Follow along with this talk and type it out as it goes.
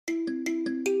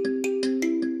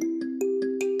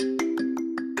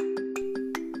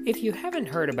If you haven't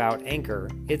heard about Anchor,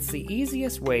 it's the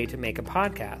easiest way to make a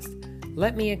podcast.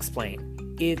 Let me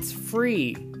explain. It's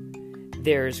free.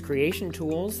 There's creation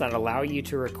tools that allow you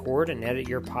to record and edit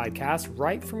your podcast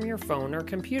right from your phone or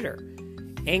computer.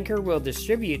 Anchor will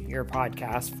distribute your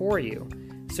podcast for you,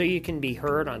 so you can be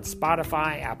heard on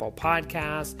Spotify, Apple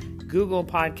Podcasts, Google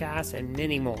Podcasts, and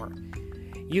many more.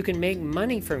 You can make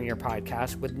money from your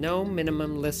podcast with no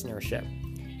minimum listenership.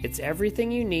 It's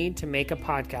everything you need to make a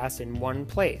podcast in one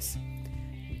place.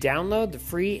 Download the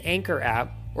free Anchor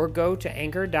app or go to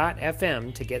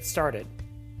anchor.fm to get started.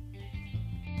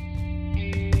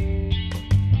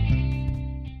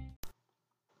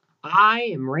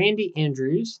 I am Randy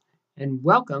Andrews, and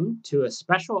welcome to a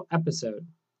special episode.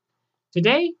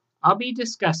 Today, I'll be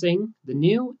discussing the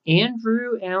new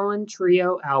Andrew Allen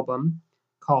Trio album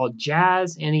called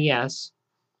Jazz NES,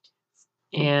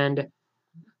 and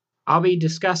I'll be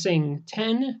discussing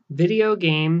 10 video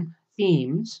game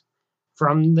themes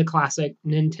from the classic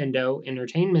Nintendo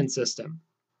Entertainment System.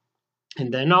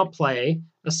 And then I'll play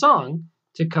a song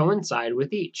to coincide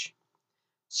with each.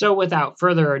 So without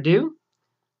further ado,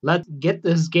 let's get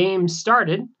this game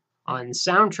started on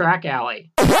Soundtrack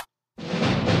Alley.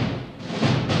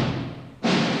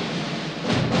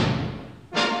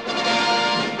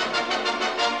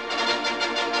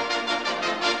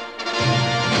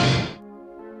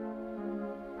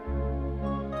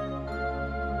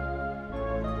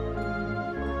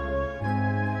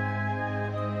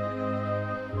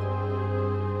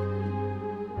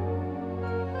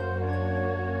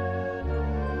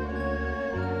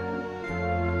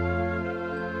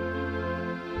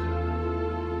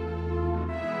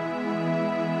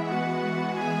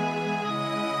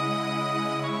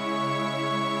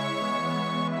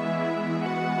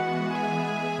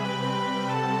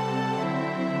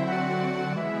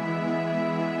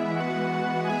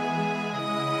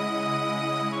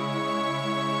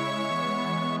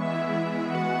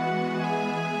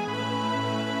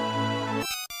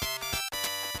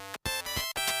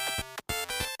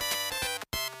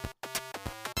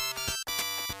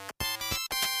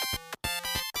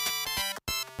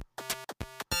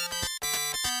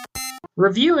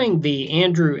 Reviewing the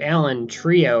Andrew Allen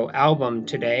Trio album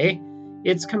today,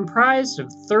 it's comprised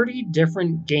of 30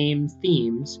 different game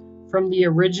themes from the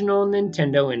original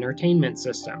Nintendo Entertainment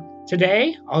System.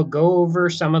 Today, I'll go over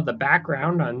some of the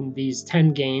background on these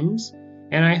 10 games,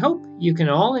 and I hope you can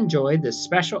all enjoy this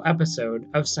special episode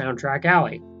of Soundtrack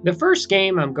Alley. The first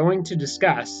game I'm going to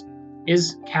discuss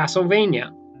is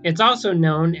Castlevania. It's also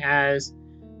known as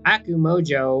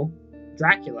Akumojo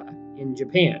Dracula in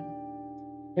Japan.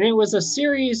 And it was a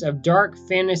series of dark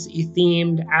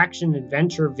fantasy-themed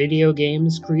action-adventure video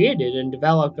games created and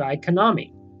developed by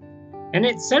Konami. And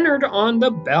it's centered on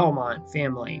the Belmont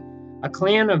family, a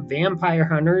clan of vampire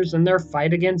hunters and their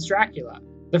fight against Dracula.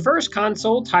 The first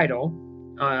console title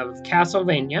of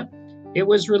Castlevania, it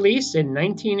was released in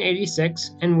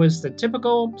 1986 and was the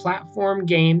typical platform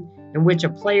game in which a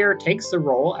player takes the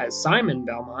role as Simon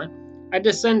Belmont, a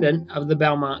descendant of the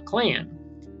Belmont clan,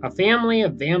 a family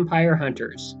of vampire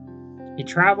hunters. He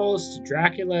travels to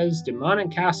Dracula's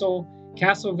demonic castle,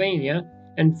 Castlevania,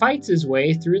 and fights his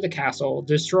way through the castle,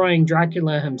 destroying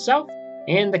Dracula himself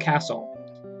and the castle.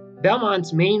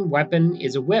 Belmont's main weapon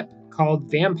is a whip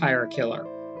called Vampire Killer,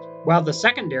 while the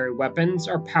secondary weapons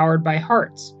are powered by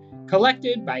hearts,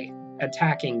 collected by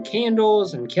attacking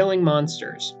candles and killing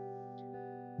monsters.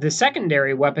 The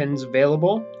secondary weapons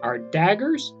available are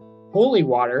daggers, holy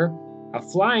water, a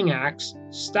flying axe,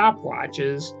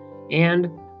 stopwatches, and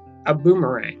a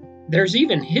boomerang. There's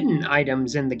even hidden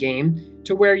items in the game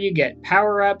to where you get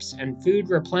power-ups and food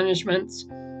replenishments,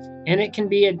 and it can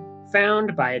be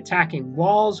found by attacking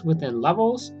walls within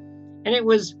levels, and it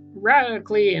was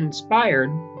radically inspired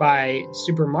by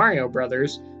Super Mario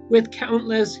Bros. With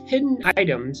countless hidden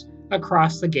items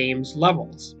across the game's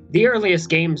levels. The earliest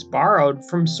games borrowed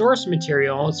from source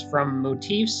materials from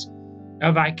motifs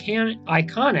of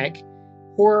iconic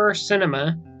horror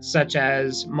cinema, such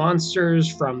as monsters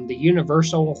from the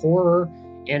Universal Horror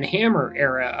and Hammer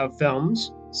era of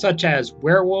films, such as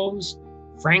werewolves,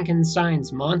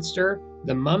 Frankenstein's monster,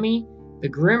 the Mummy, the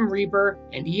Grim Reaper,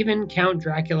 and even Count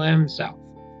Dracula himself.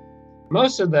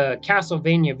 Most of the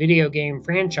Castlevania video game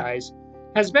franchise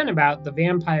has been about the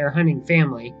vampire hunting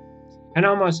family, and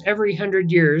almost every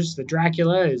 100 years the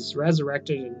Dracula is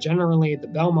resurrected and generally the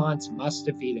Belmonts must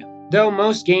defeat him. Though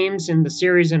most games in the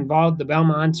series involved the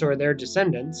Belmonts or their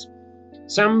descendants,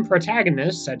 some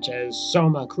protagonists, such as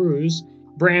Soma Cruz,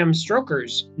 Bram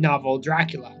Stoker's novel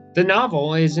Dracula. The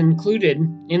novel is included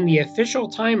in the official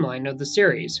timeline of the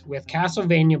series, with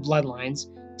Castlevania Bloodlines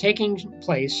taking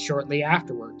place shortly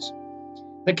afterwards.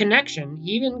 The connection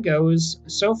even goes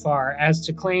so far as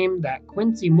to claim that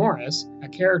Quincy Morris, a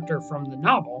character from the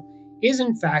novel, is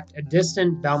in fact a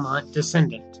distant Belmont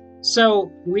descendant.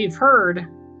 So we've heard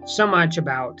so much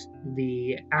about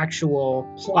the actual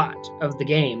plot of the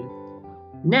game.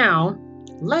 Now,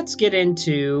 let's get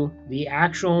into the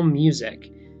actual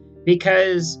music,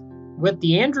 because with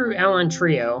the Andrew Allen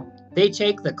Trio, they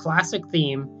take the classic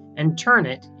theme and turn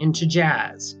it into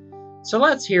jazz. So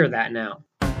let's hear that now.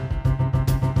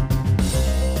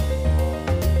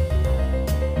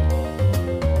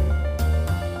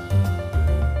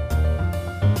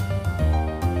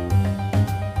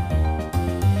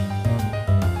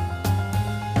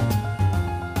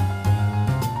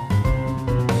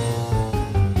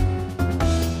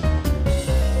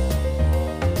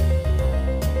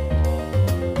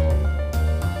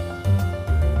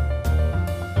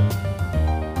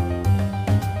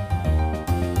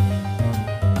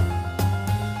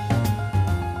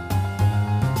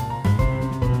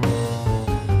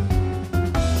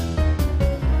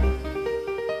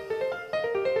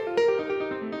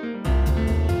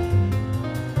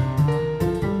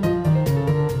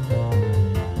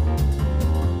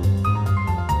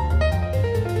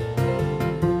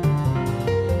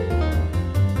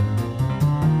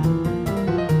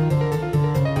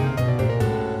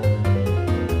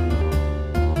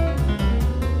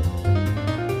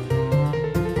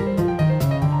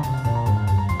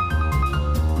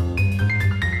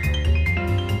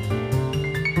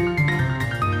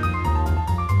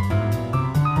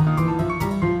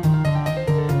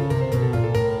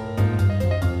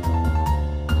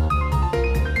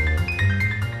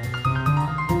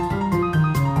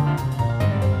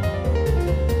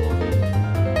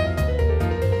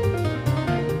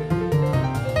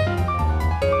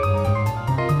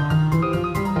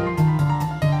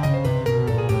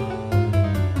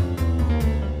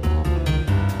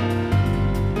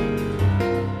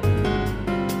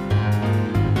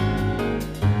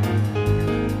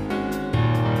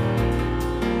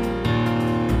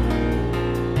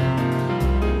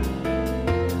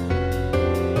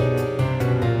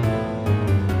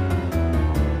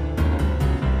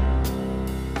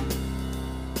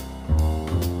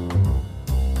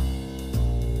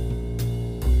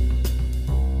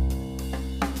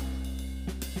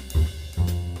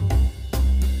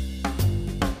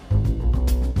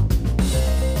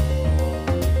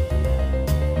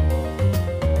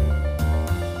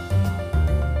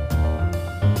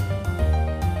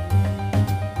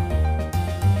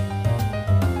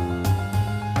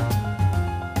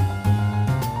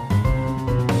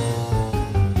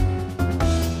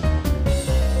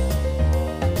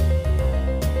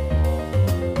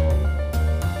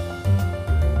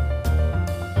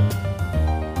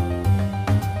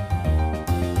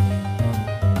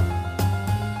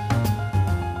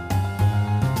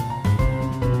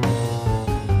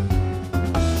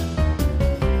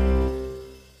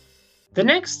 The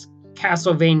next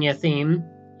Castlevania theme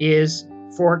is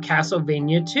for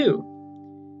Castlevania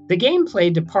 2. The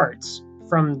gameplay departs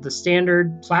from the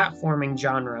standard platforming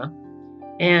genre,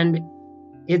 and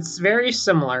it's very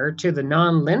similar to the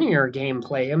non-linear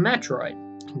gameplay of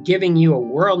Metroid, giving you a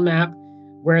world map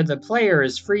where the player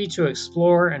is free to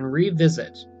explore and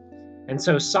revisit. And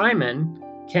so Simon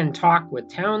can talk with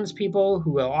townspeople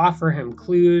who will offer him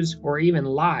clues or even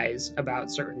lies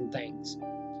about certain things.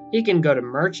 He can go to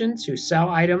merchants who sell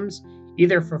items,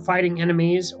 either for fighting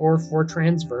enemies or for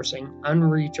traversing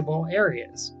unreachable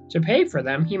areas. To pay for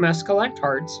them, he must collect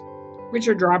hearts, which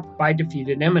are dropped by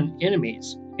defeated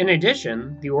enemies. In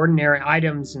addition, the ordinary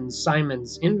items in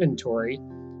Simon's inventory,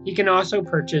 he can also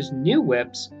purchase new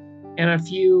whips and a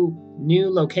few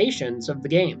new locations of the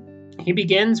game. He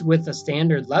begins with a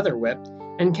standard leather whip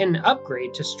and can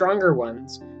upgrade to stronger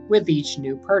ones with each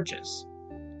new purchase.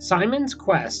 Simon's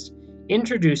Quest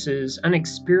introduces an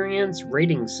experience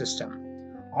rating system,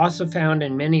 also found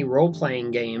in many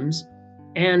role-playing games,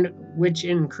 and which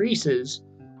increases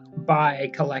by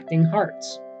collecting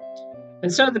hearts.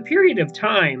 And so the period of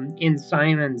time in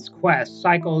Simon's Quest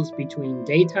cycles between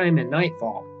daytime and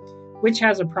nightfall, which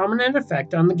has a prominent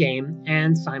effect on the game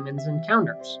and Simon's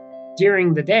encounters.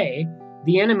 During the day,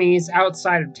 the enemies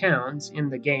outside of towns in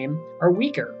the game are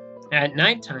weaker. At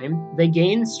nighttime, they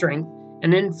gain strength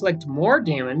and inflict more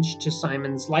damage to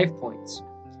Simon's life points,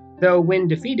 though when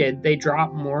defeated, they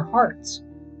drop more hearts.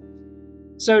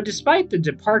 So despite the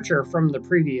departure from the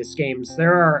previous games,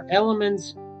 there are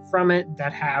elements from it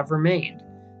that have remained,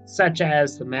 such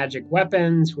as the magic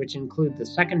weapons, which include the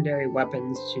secondary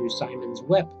weapons to Simon's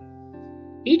whip.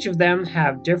 Each of them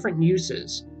have different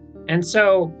uses, and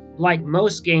so, like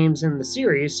most games in the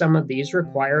series, some of these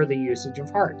require the usage of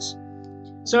hearts.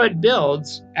 So it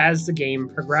builds as the game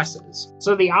progresses.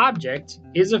 So the object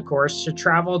is, of course, to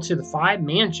travel to the 5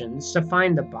 mansions to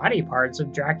find the body parts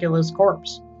of Dracula's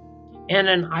corpse, and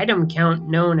an item count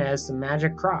known as the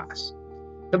Magic Cross.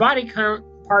 The body count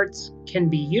parts can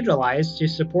be utilized to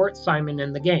support Simon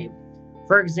in the game.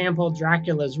 For example,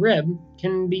 Dracula's rib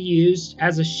can be used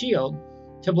as a shield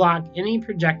to block any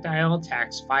projectile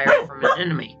attacks fired from an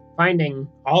enemy. Finding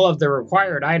all of the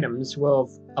required items will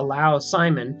allow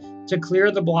Simon to clear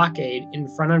the blockade in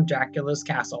front of Dracula's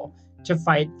castle to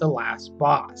fight the last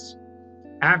boss.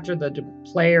 After the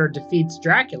player defeats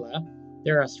Dracula,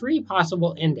 there are 3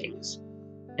 possible endings.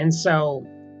 And so,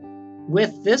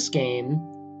 with this game,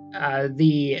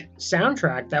 the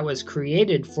soundtrack that was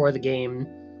created for the game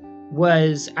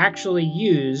was actually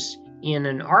used in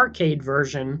an arcade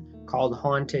version called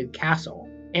Haunted Castle.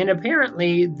 And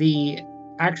apparently, the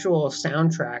actual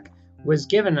soundtrack was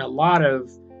given a lot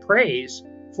of praise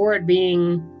for it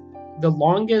being the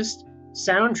longest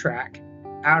soundtrack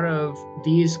out of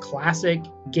these classic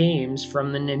games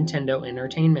from the Nintendo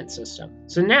Entertainment System.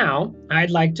 So now,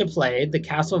 I'd like to play the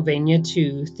Castlevania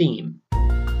 2 theme.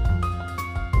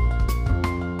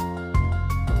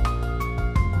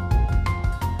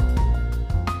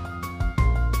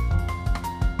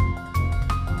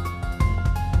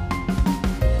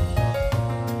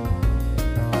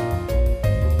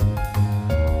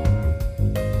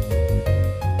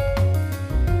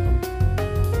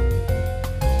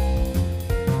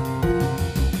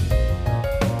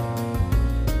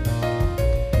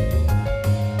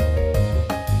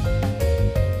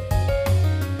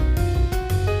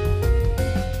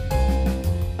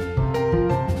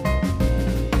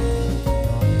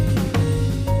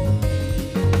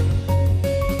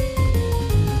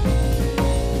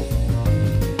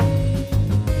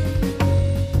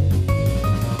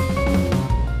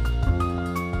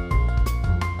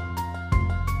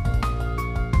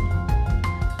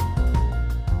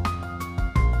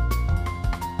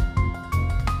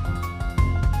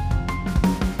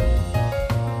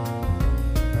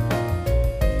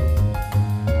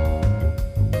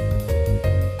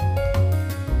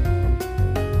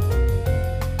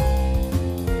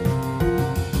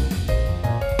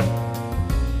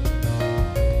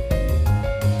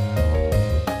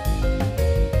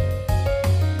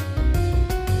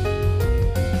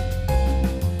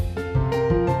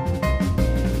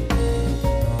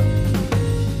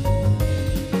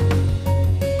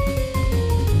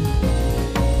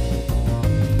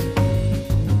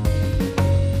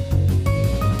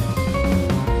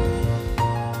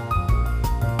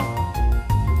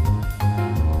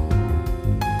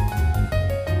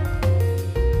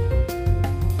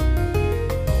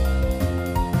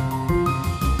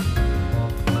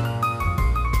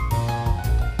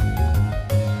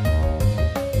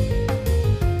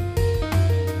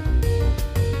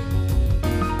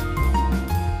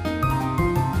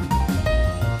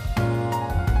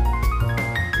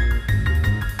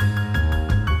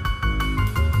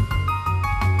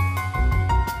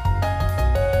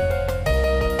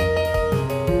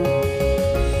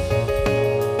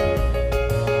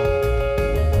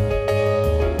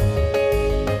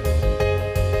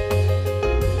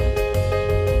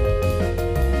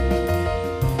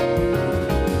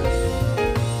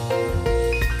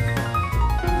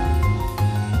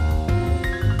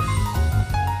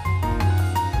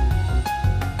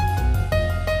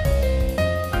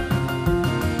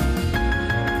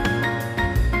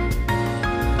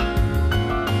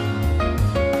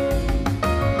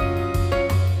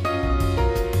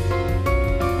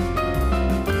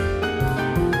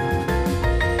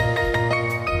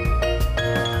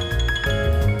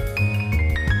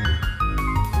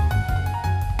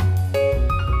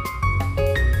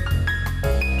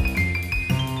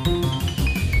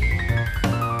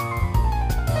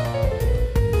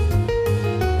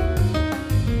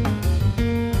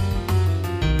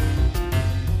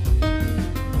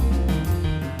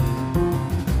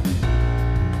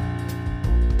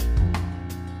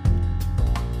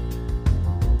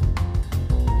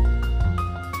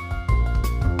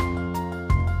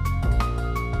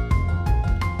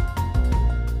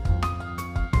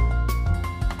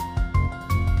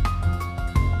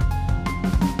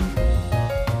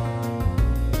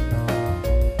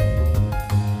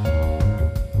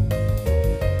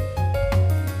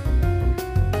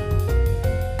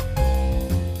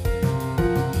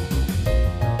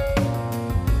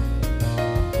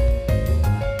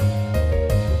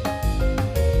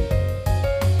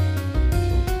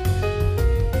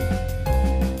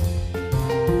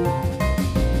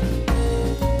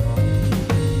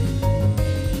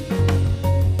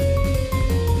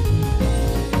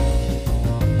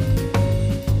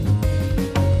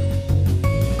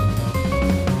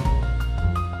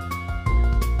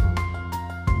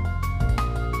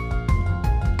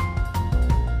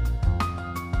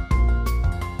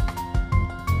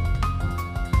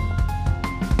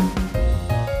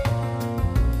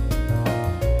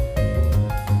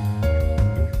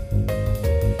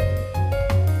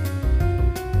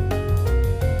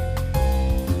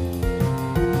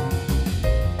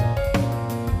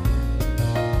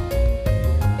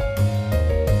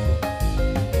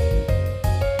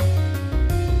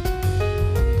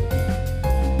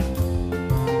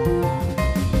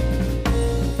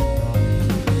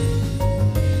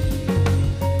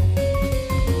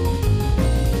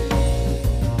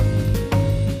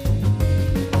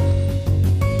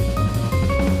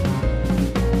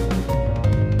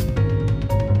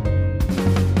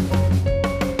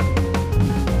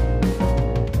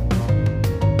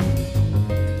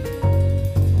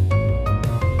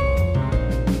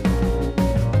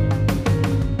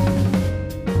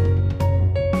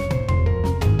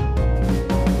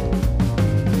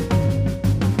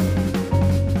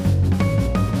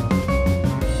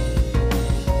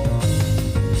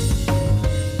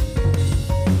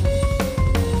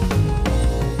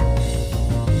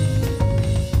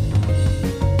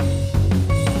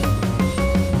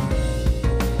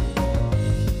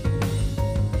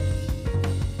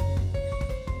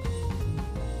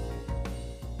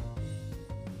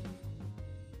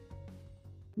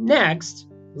 Next,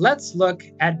 let's look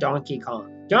at Donkey Kong.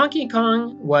 Donkey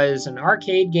Kong was an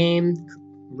arcade game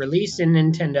released by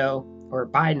Nintendo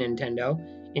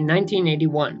in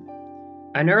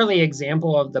 1981. An early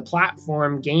example of the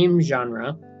platform game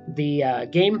genre, the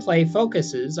gameplay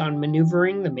focuses on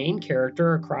maneuvering the main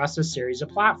character across a series of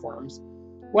platforms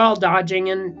while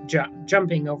dodging and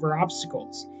jumping over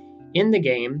obstacles. In the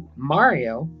game,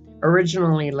 Mario,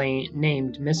 originally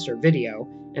named Mr. Video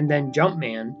and then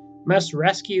Jumpman, must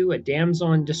rescue a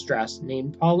damsel in distress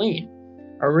named Pauline,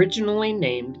 originally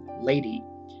named Lady,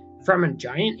 from a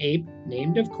giant ape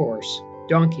named, of course,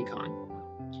 Donkey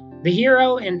Kong. The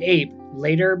hero and ape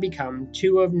later become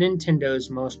two of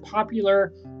Nintendo's most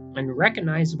popular and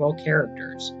recognizable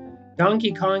characters.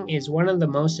 Donkey Kong is one of the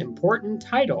most important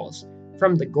titles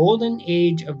from the golden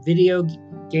age of video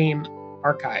game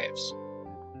archives,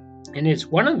 and it's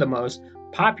one of the most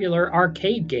popular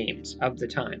arcade games of the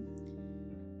time.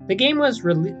 The game was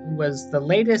the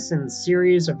latest in a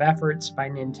series of efforts by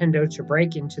Nintendo to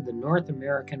break into the North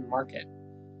American market.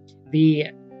 The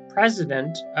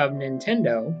president of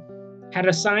Nintendo had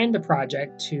assigned the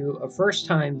project to a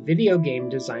first-time video game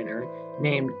designer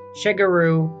named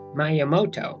Shigeru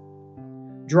Miyamoto.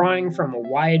 Drawing from a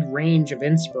wide range of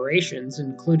inspirations,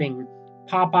 including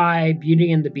Popeye,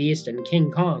 Beauty and the Beast, and King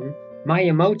Kong,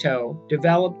 Miyamoto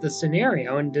developed the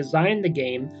scenario and designed the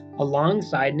game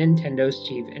alongside Nintendo's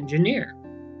chief engineer.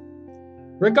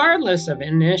 Regardless of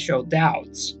initial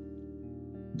doubts,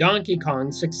 Donkey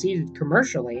Kong succeeded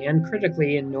commercially and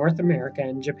critically in North America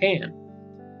and Japan.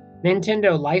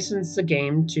 Nintendo licensed the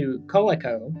game to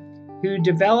Coleco, who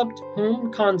developed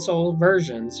home console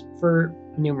versions for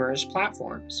numerous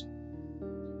platforms.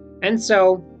 And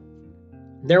so,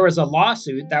 there was a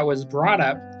lawsuit that was brought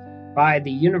up by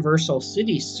the Universal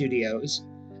City Studios,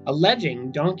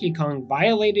 alleging Donkey Kong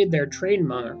violated their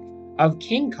trademark of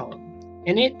King Kong,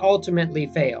 and it ultimately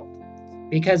failed,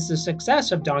 because the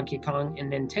success of Donkey Kong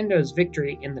and Nintendo's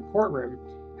victory in the courtroom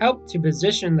helped to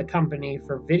position the company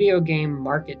for video game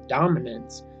market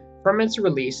dominance from its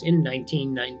release in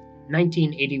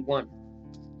 1981.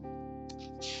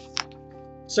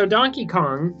 So Donkey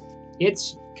Kong,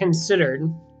 it's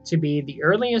considered to be the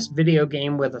earliest video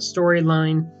game with a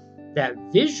storyline that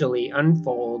visually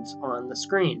unfolds on the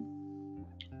screen.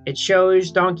 It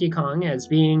shows Donkey Kong as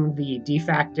being the de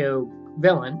facto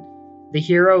villain. The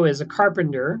hero is a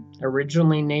carpenter,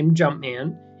 originally named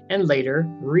Jumpman, and later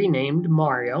renamed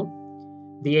Mario.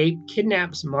 The ape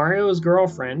kidnaps Mario's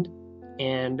girlfriend,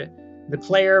 and the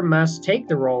player must take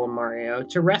the role of Mario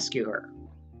to rescue her.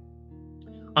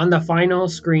 On the final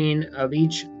screen of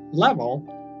each level,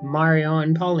 Mario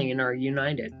and Pauline are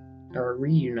reunited.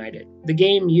 The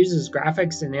game uses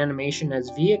graphics and animation as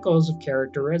vehicles of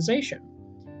characterization.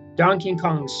 Donkey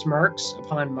Kong smirks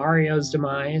upon Mario's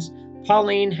demise.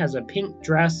 Pauline has a pink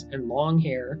dress and long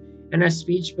hair, and a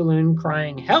speech balloon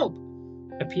crying "Help!"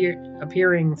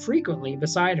 appearing frequently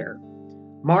beside her.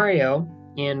 Mario,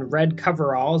 in red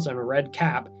coveralls and a red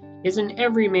cap, is an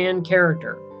everyman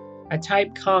character, a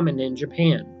type common in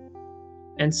Japan.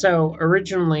 And so,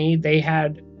 originally, they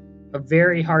had a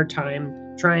very hard time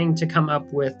trying to come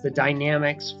up with the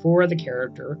dynamics for the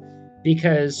character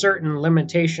because certain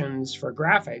limitations for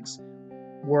graphics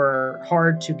were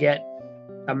hard to get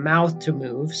a mouth to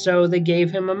move, so they gave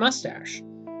him a mustache.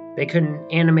 They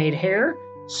couldn't animate hair,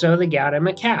 so they got him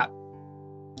a cap.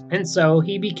 And so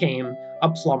he became a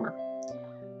plumber.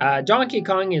 Donkey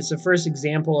Kong is the first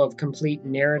example of complete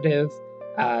narrative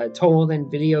told in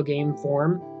video game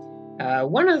form.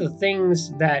 One of the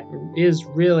things that is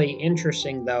really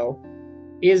interesting, though,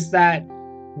 is that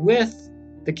with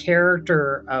the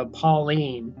character of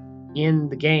Pauline in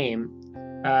the game,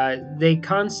 they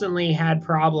constantly had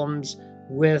problems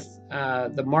with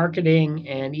the marketing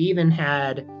and even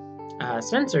had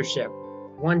censorship,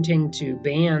 wanting to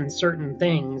ban certain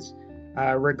things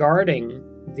regarding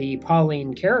the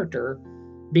Pauline character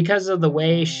because of the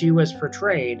way she was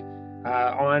portrayed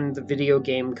on the video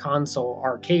game console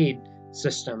arcade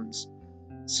systems.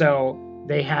 So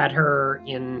they had her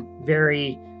in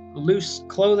very loose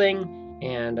clothing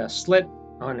and a slit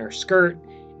on her skirt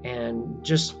and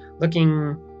just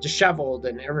looking disheveled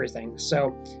and everything.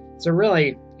 So it's a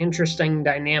really interesting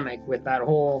dynamic with that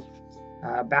whole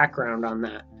background on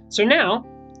that. So now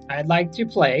I'd like to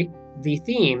play the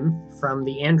theme from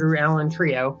the Andrew Allen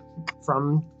Trio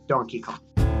from Donkey Kong.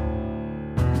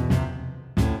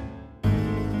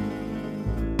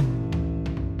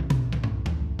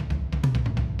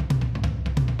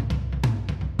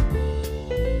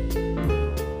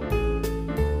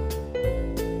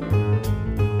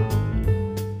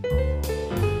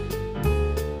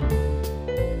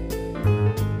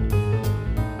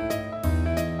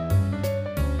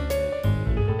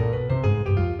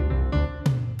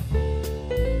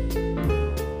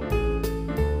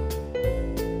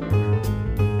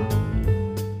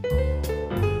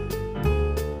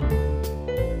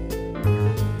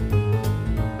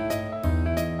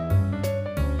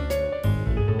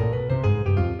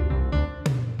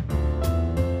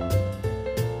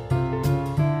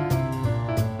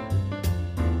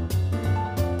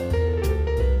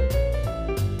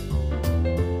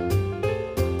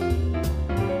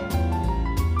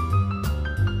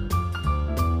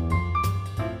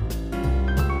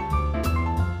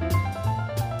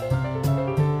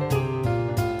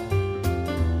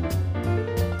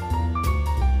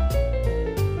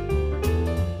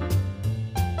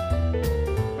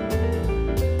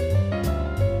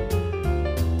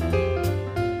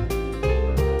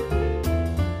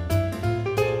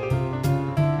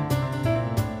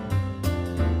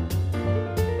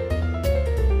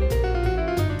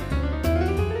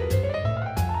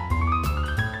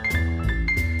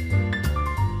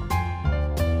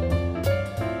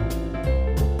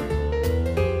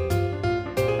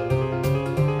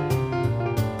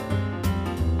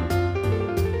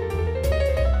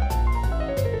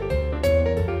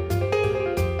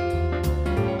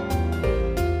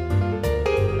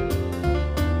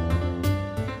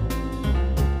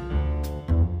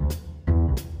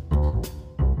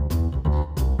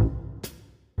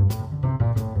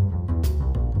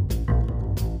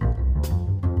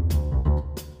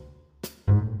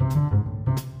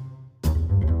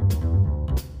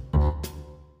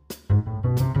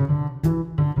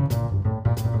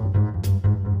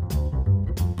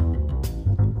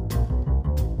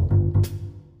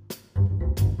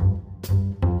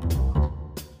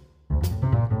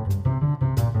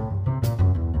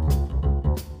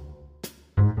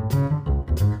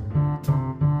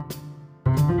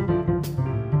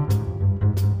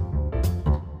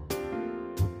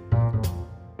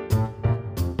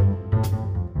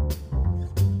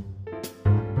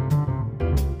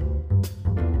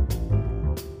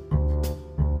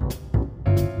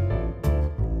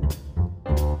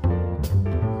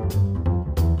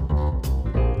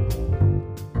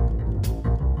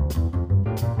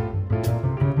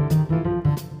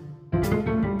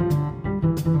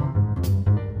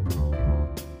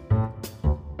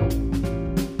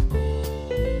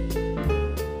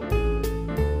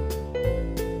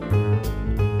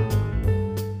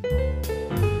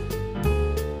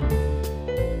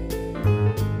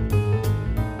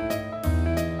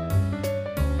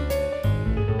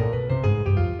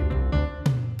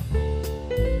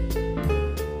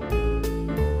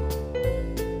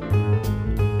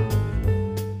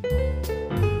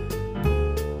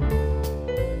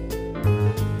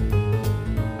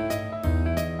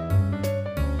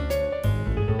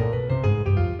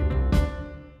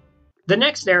 The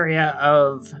next area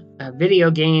of video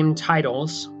game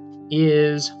titles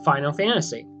is Final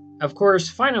Fantasy. Of course,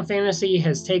 Final Fantasy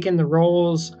has taken the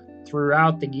roles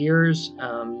throughout the years,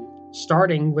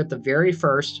 starting with the very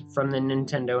first from the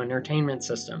Nintendo Entertainment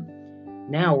System.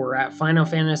 Now we're at Final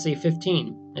Fantasy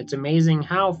 15. It's amazing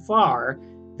how far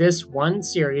this one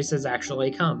series has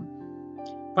actually come.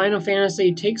 Final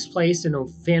Fantasy takes place in a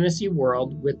fantasy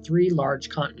world with 3 large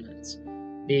continents.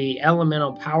 The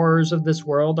elemental powers of this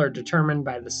world are determined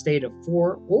by the state of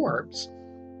 4 orbs,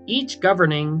 each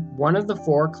governing one of the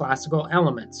 4 classical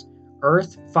elements: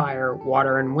 earth, fire,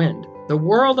 water, and wind. The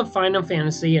world of Final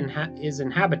Fantasy is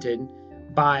inhabited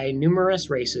by numerous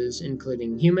races,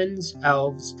 including humans,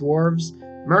 elves, dwarves,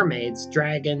 mermaids,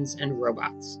 dragons, and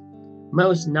robots.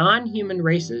 Most non-human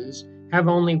races have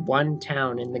only one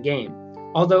town in the game,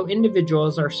 although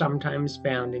individuals are sometimes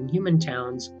found in human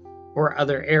towns or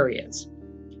other areas.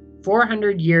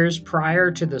 400 years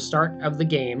prior to the start of the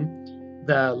game,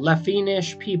 the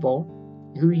Lefinish people,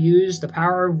 who used the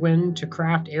power of wind to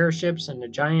craft airships and a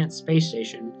giant space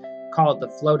station called the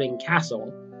Floating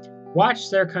Castle, watched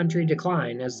their country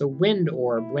decline as the wind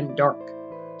orb went dark.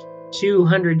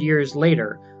 200 years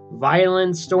later,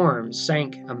 violent storms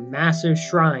sank a massive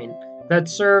shrine that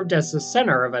served as the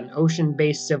center of an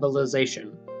ocean-based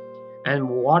civilization, and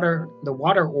the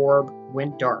water orb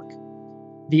went dark.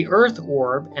 The earth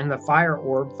orb and the fire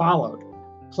orb followed,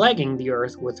 plaguing the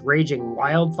earth with raging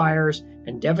wildfires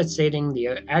and devastating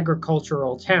the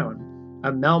agricultural town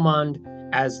of Melmond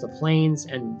as the plains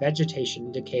and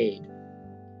vegetation decayed.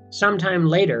 Sometime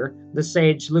later, the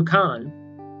sage Lucan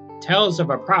tells of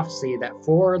a prophecy that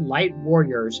 4 light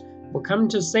warriors will come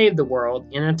to save the world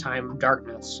in a time of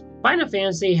darkness. Final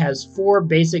Fantasy has 4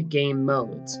 basic game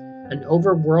modes: an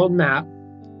overworld map,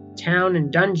 town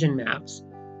and dungeon maps,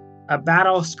 a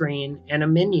battle screen, and a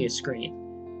menu screen.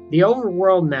 The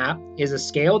overworld map is a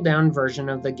scaled-down version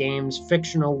of the game's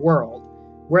fictional world,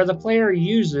 where the player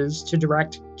uses to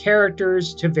direct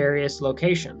characters to various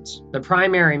locations. The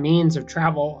primary means of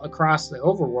travel across the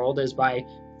overworld is by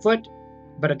foot,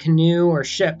 but a canoe or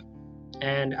ship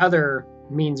and other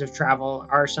means of travel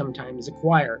are sometimes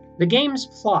acquired. The game's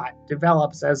plot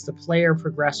develops as the player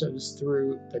progresses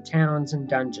through the towns and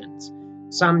dungeons.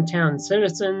 Some town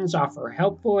citizens offer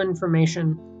helpful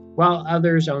information, while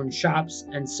others own shops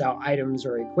and sell items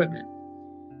or equipment.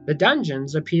 The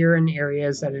dungeons appear in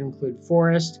areas that include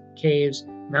forest, caves,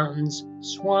 mountains,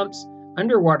 swamps,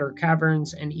 underwater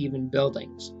caverns, and even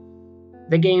buildings.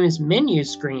 The game's menu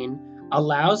screen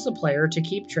allows the player to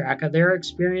keep track of their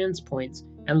experience points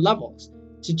and levels,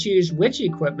 to choose which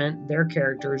equipment their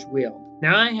characters wield.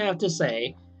 Now I have to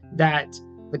say that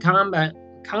the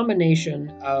combination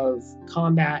of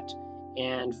combat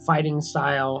and fighting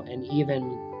style and even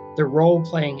the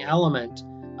role-playing element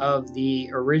of the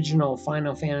original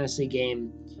Final Fantasy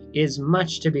game is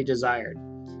much to be desired.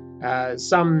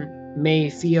 Some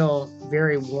may feel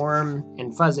very warm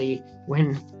and fuzzy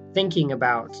when thinking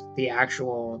about the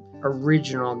actual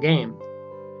original game.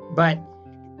 But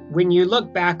when you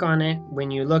look back on it,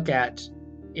 when you look at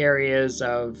areas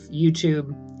of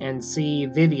YouTube and see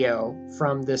video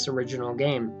from this original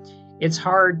game, it's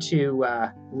hard to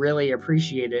really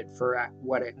appreciate it for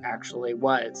what it actually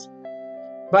was.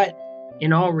 But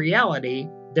in all reality,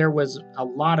 there was a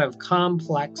lot of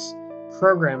complex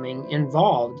programming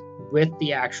involved with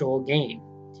the actual game.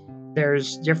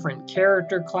 There's different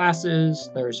character classes,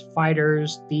 there's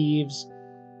fighters, thieves,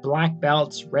 black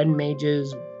belts, red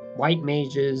mages, white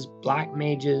mages, black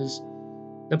mages.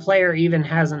 The player even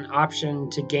has an option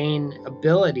to gain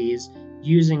abilities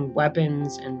using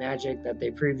weapons and magic that they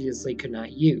previously could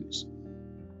not use.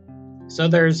 So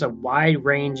there's a wide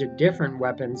range of different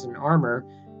weapons and armor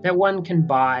that one can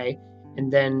buy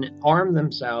and then arm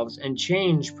themselves and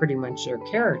change pretty much their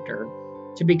character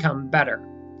to become better.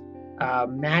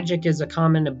 Magic is a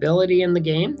common ability in the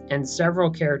game, and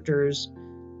several characters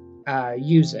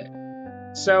use it.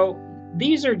 So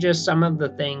these are just some of the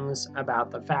things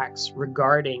about the facts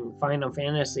regarding Final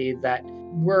Fantasy that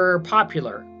were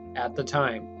popular at the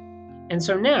time. And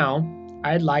so now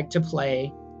I'd like to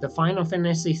play the Final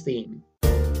Fantasy theme.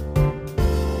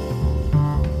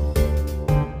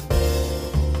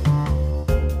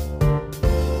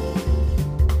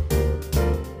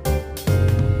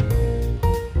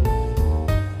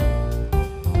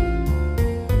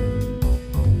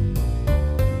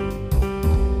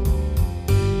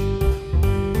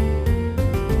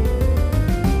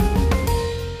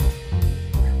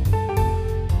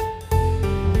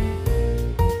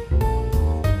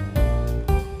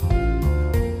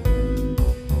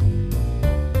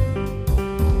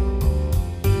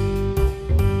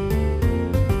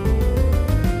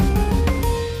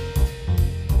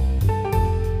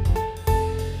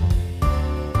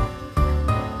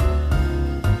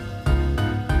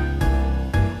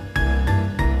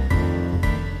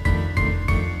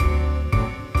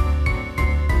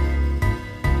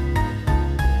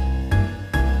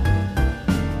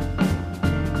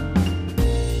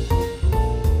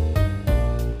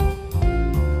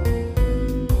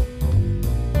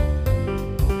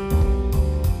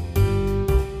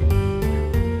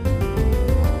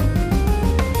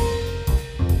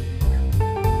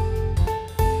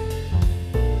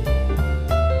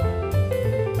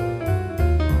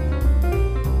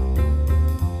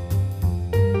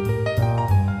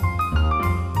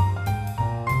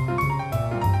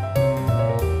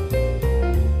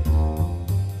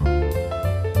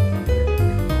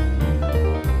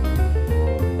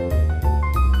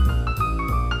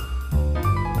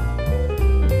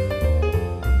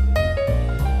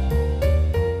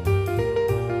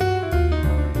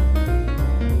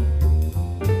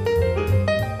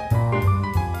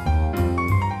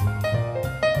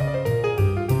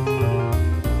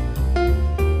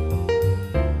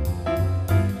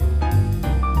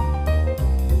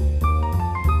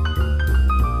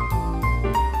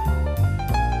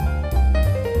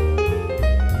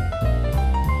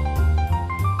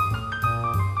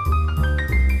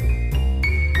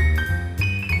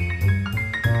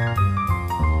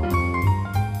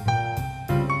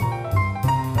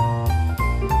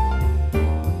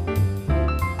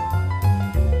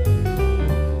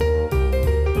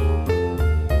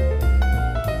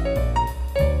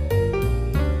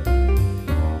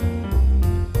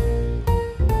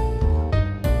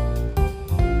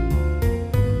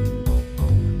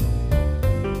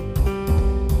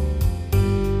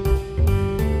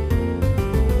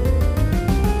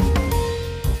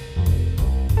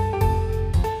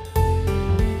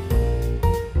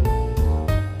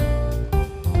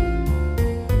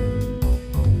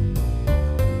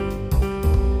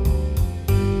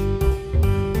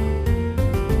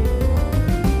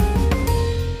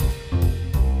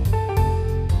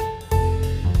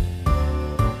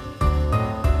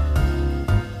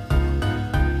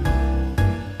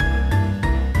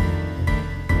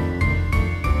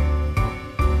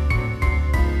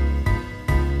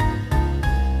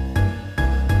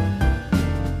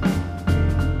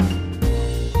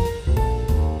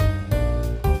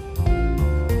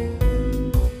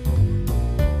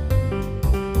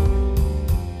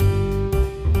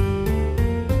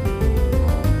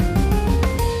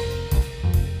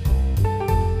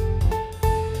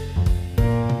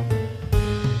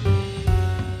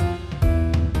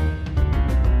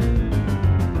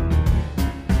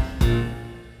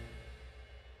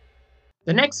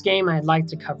 The next game I'd like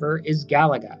to cover is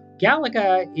Galaga.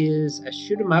 Galaga is a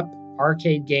shoot 'em up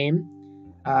arcade game.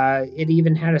 It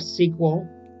even had a sequel.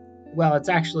 Well, it's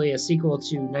actually a sequel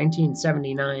to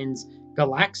 1979's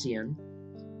Galaxian.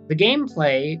 The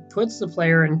gameplay puts the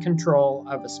player in control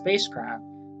of a spacecraft,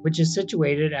 which is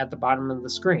situated at the bottom of the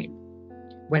screen.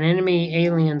 When enemy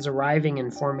aliens arriving in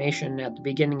formation at the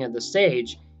beginning of the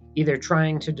stage, either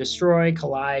trying to destroy,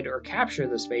 collide, or capture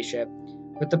the spaceship,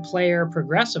 with the player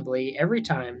progressively every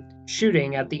time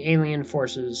shooting at the alien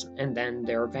forces and then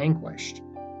they're vanquished.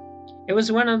 It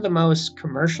was one of the most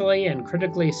commercially and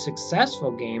critically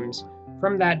successful games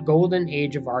from that golden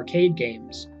age of arcade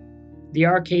games. The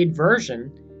arcade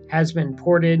version has been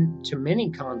ported to many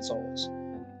consoles,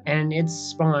 and it's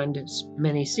spawned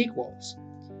many sequels.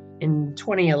 In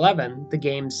 2011, the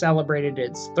game celebrated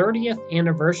its 30th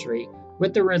anniversary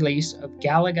with the release of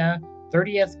Galaga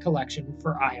 30th Collection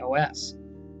for iOS.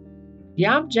 The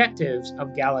objectives of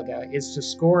Galaga is to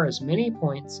score as many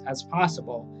points as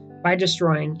possible by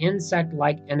destroying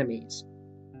insect-like enemies.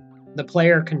 The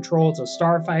player controls a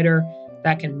starfighter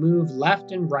that can move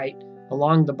left and right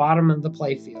along the bottom of the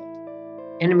playfield.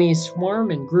 Enemies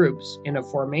swarm in groups in a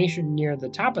formation near the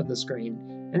top of the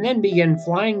screen and then begin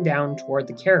flying down toward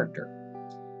the character,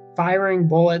 firing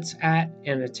bullets at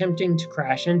and attempting to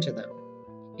crash into them.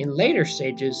 In later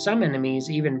stages, some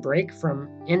enemies even break from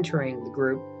entering the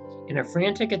group in a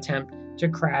frantic attempt to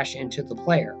crash into the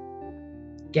player.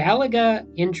 Galaga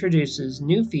introduces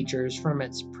new features from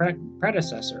its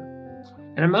predecessor,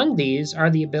 and among these are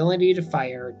the ability to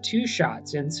fire 2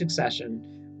 shots in succession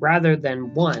rather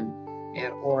than 1,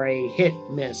 or a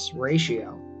hit-miss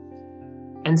ratio.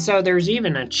 And so there's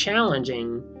even a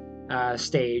challenging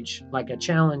stage, like a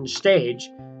challenge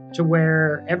stage, to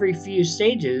where every few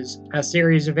stages a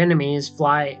series of enemies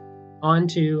fly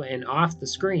onto and off the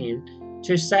screen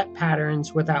to set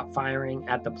patterns without firing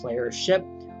at the player's ship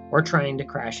or trying to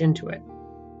crash into it.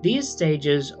 These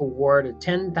stages award a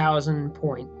 10,000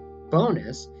 point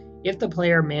bonus if the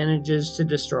player manages to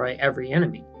destroy every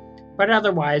enemy, but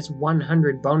otherwise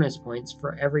 100 bonus points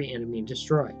for every enemy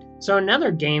destroyed. So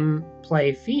another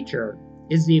gameplay feature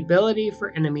is the ability for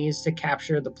enemies to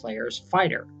capture the player's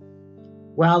fighter.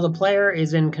 While the player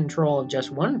is in control of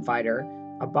just one fighter,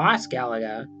 a boss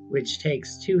Galaga, which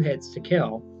takes 2 hits to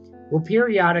kill, will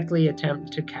periodically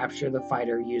attempt to capture the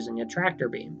fighter using a tractor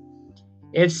beam.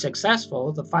 If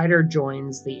successful, the fighter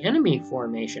joins the enemy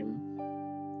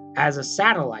formation as a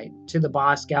satellite to the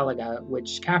boss Galaga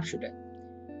which captured it.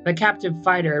 The captive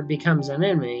fighter becomes an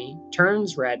enemy,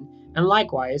 turns red, and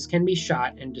likewise can be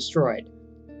shot and destroyed.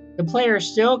 The player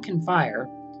still can fire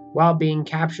while being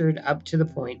captured up to the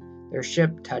point their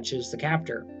ship touches the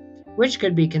captor, which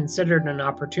could be considered an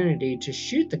opportunity to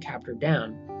shoot the captor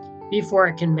down before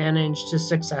it can manage to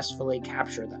successfully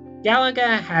capture them.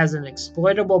 Galaga has an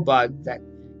exploitable bug that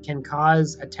can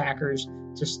cause attackers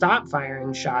to stop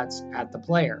firing shots at the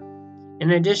player.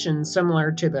 In addition, similar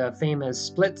to the famous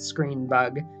split-screen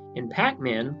bug in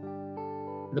Pac-Man,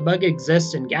 the bug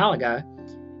exists in Galaga,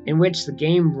 in which the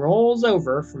game rolls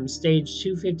over from stage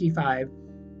 255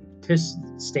 to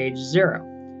stage 0.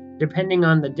 Depending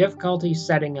on the difficulty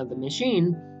setting of the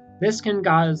machine, this can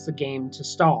cause the game to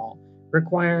stall,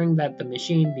 requiring that the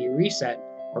machine be reset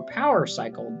or power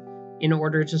cycled in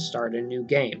order to start a new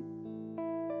game.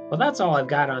 Well, that's all I've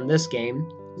got on this game.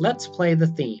 Let's play the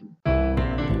theme.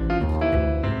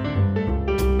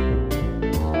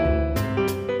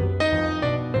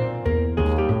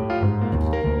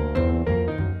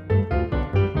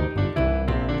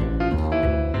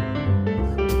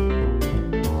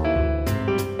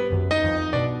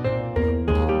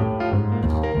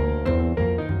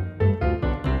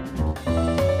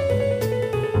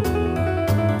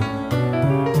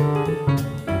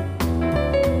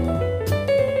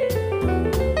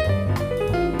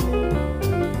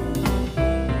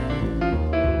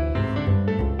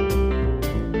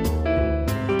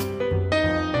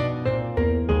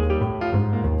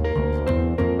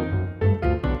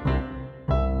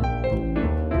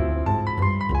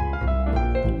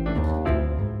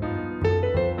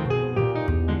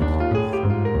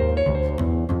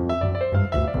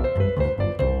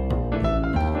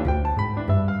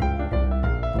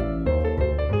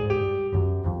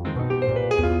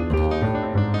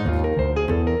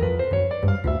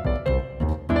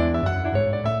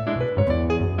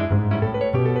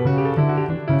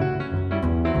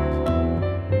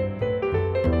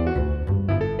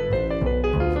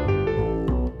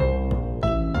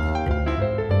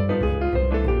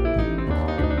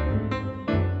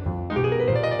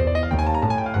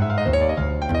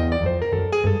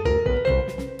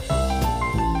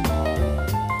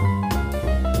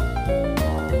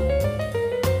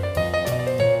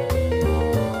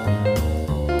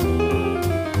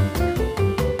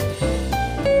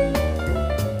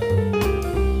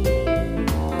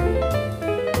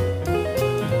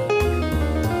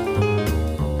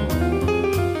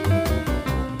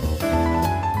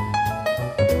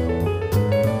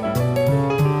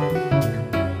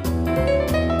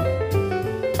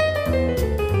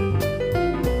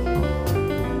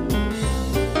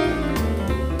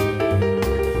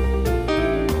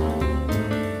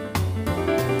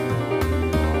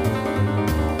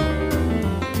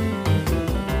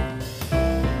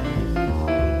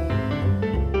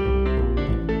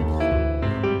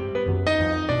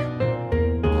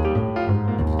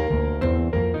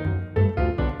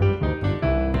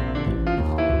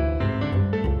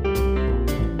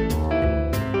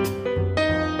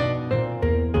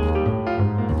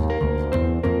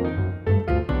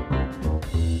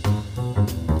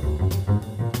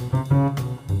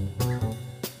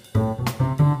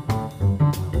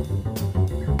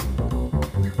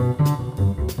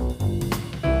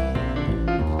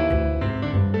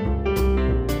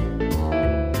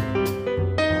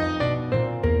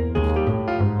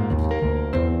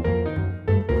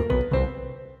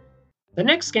 The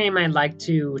next game I'd like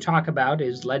to talk about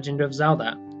is Legend of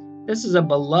Zelda. This is a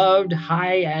beloved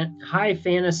high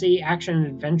fantasy action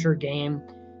adventure game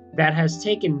that has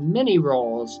taken many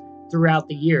roles throughout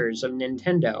the years of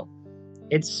Nintendo.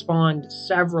 It spawned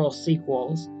several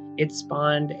sequels. It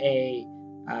spawned a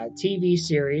TV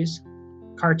series,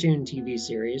 cartoon TV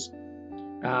series.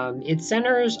 It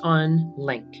centers on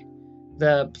Link,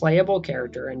 the playable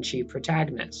character and chief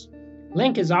protagonist.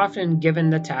 Link is often given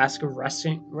the task of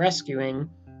rescuing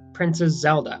Princess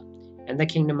Zelda and the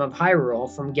Kingdom of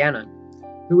Hyrule from Ganon,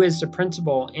 who is the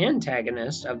principal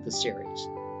antagonist of the series.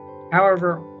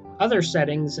 However, other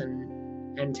settings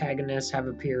and antagonists have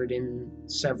appeared in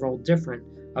several different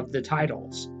of the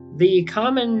titles. The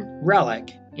common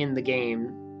relic in the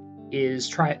game is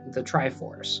the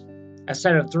Triforce, a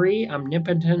set of 3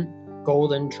 omnipotent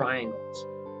golden triangles.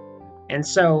 And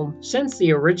so, since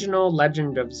the original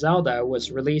Legend of Zelda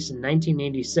was released in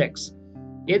 1986,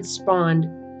 it spawned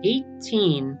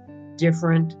 18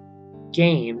 different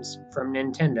games from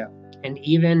Nintendo, and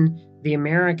even the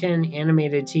American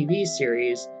animated TV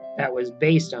series that was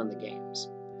based on the games.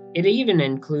 It even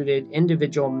included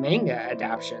individual manga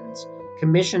adaptations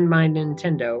commissioned by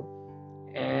Nintendo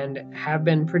and have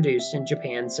been produced in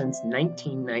Japan since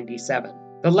 1997.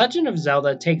 The Legend of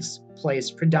Zelda takes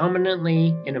place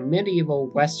predominantly in a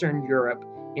medieval Western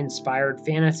Europe-inspired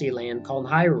fantasy land called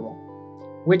Hyrule,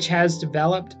 which has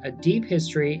developed a deep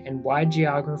history and wide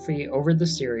geography over the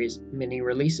series' many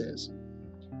releases.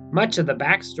 Much of the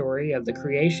backstory of the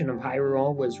creation of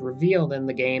Hyrule was revealed in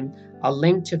the game A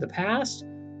Link to the Past,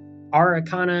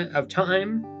 Ocarina of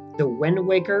Time, The Wind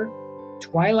Waker,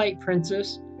 Twilight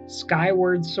Princess,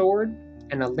 Skyward Sword,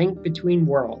 and A Link Between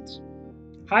Worlds.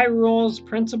 Hyrule's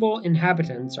principal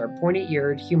inhabitants are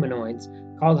pointy-eared humanoids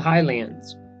called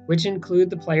Hylians, which include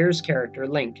the player's character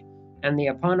Link and the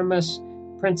eponymous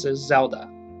Princess Zelda.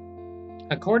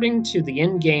 According to the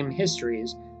in-game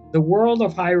histories, the world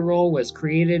of Hyrule was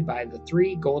created by the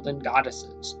 3 golden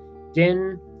goddesses,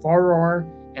 Din, Faror,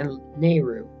 and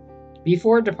Nehru.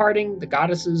 Before departing, the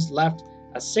goddesses left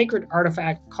a sacred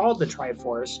artifact called the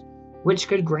Triforce, which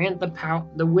could grant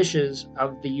the wishes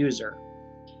of the user.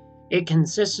 It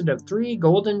consisted of 3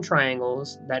 golden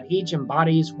triangles that each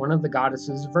embodies one of the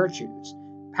goddesses' virtues: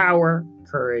 power,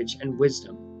 courage, and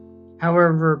wisdom.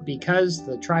 However, because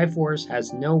the Triforce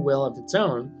has no will of its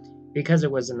own, because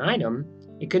it was an item,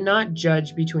 it could not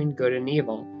judge between good and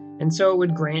evil, and so it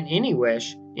would grant any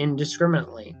wish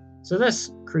indiscriminately. So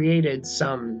this created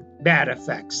some bad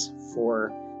effects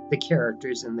for the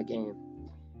characters in the game.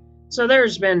 So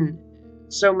there's been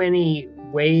so many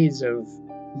ways of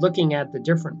looking at the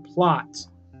different plots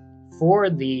for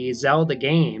the Zelda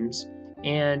games,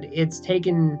 and it's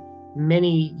taken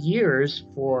many years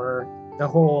for the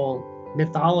whole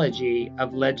mythology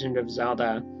of Legend of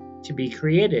Zelda to be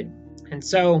created. And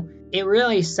so it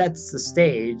really sets the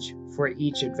stage for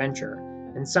each adventure.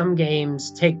 And some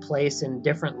games take place in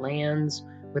different lands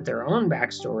with their own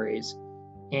backstories,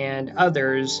 and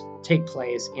others take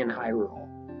place in Hyrule.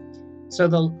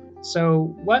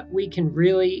 So what we can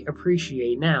really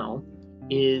appreciate now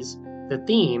is the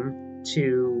theme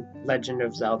to Legend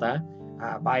of Zelda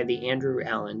by the Andrew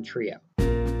Allen Trio.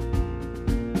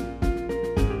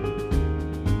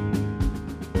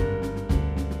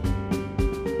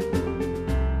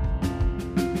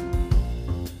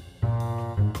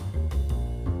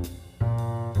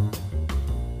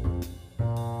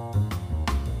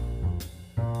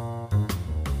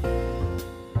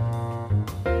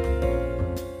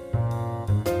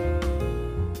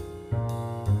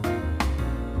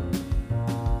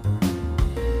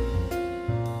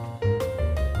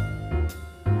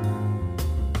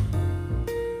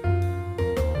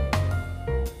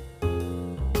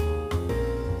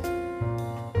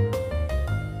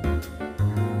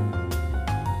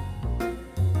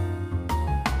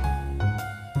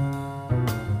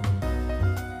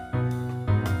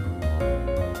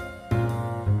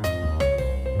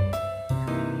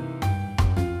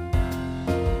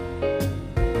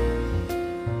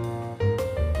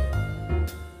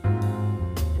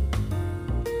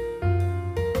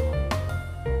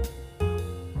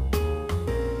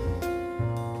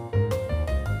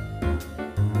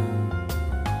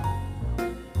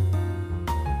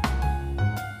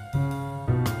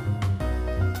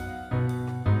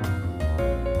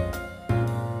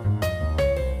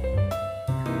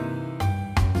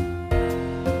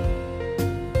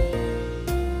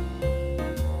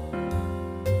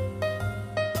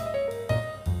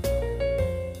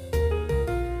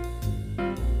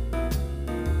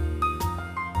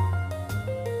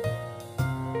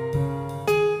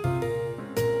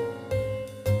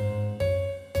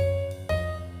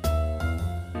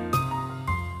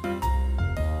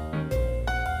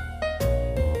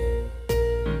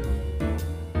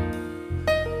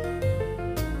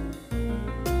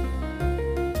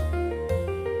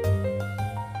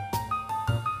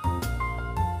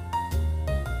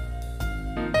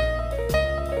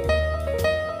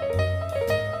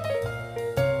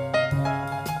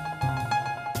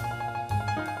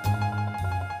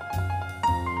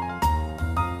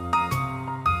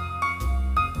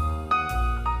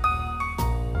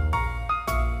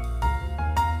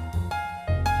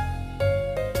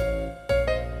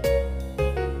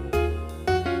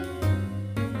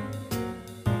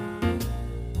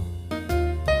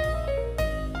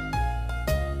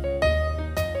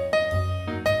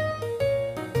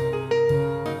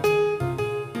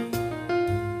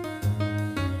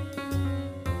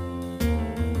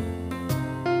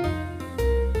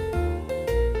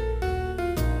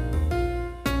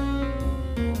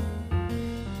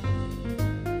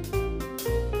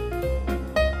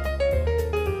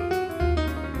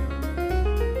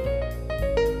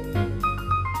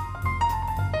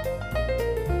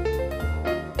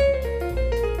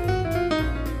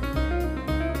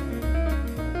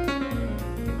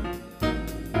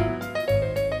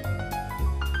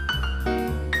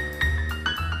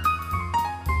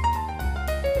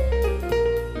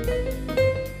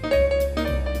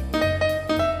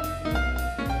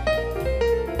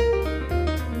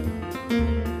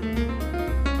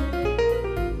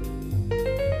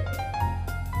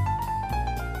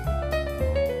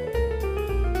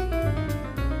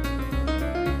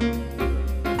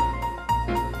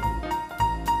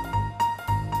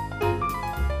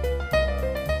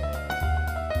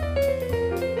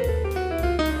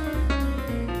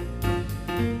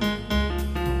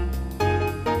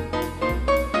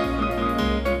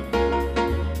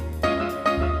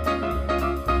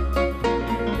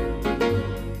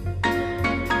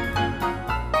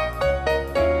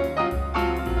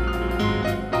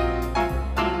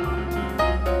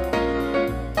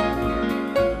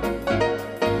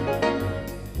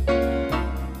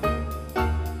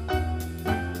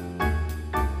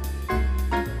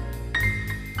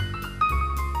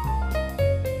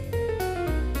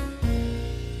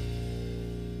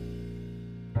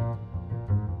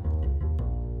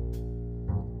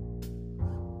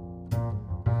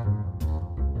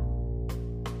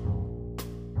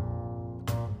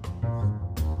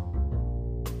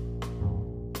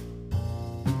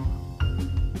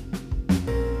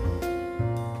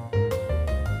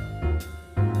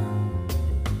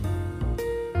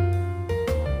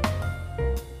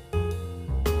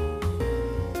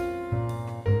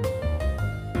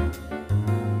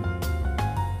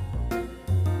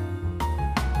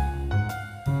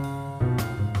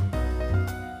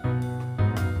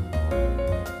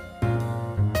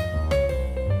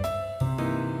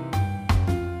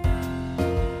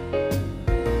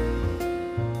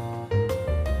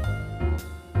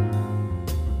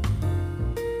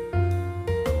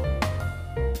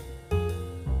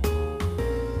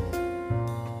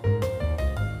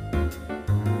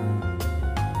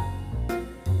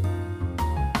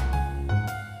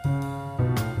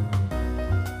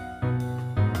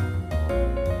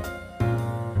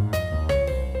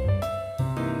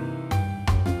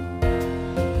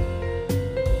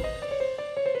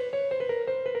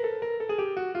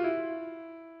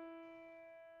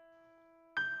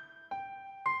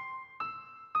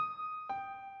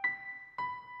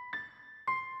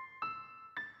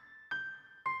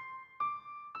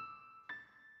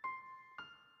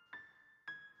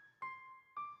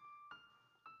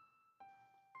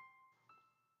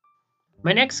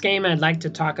 My next game I'd like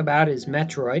to talk about is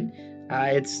Metroid.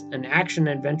 It's an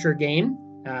action-adventure game,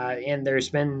 and there's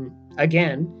been,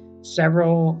 again,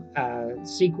 several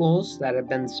sequels that have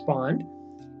been spawned.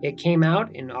 It came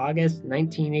out in August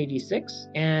 1986,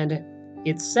 and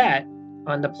it's set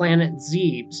on the planet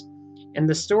Zebes, and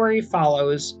the story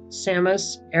follows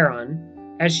Samus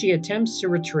Aran as she attempts to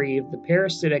retrieve the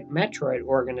parasitic Metroid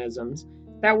organisms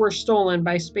that were stolen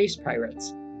by space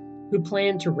pirates, who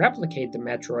plan to replicate the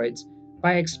Metroids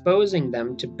by exposing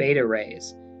them to beta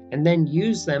rays, and then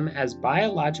use them as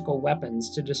biological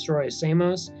weapons to destroy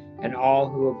Samus and all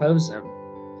who oppose them.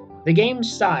 The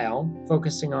game's style,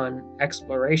 focusing on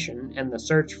exploration and the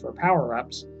search for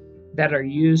power-ups that are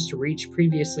used to reach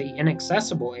previously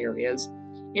inaccessible areas,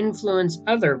 influence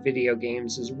other video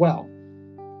games as well.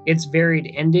 Its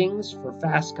varied endings for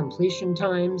fast completion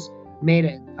times made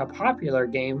it a popular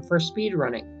game for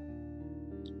speedrunning.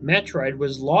 Metroid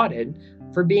was lauded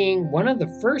for being one of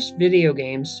the first video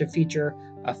games to feature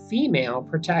a female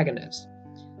protagonist,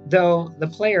 though the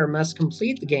player must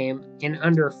complete the game in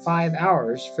under 5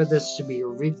 hours for this to be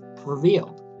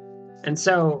revealed. And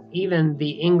so even the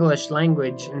English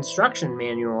language instruction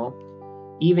manual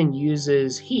even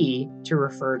uses he to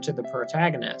refer to the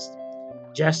protagonist,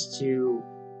 just to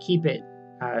keep it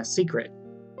secret.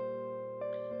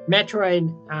 Metroid,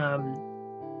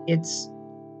 it's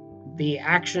the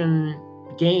action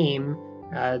game.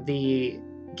 The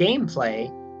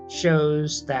gameplay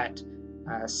shows that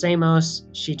Samus,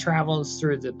 she travels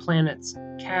through the planet's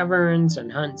caverns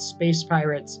and hunts space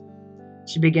pirates.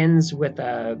 She begins with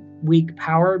a weak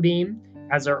power beam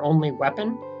as her only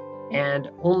weapon and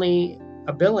only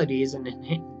abilities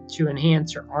to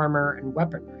enhance her armor and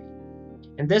weaponry.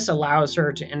 And this allows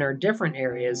her to enter different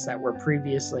areas that were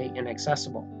previously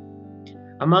inaccessible.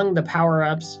 Among the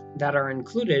power-ups that are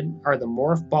included are the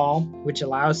Morph Ball, which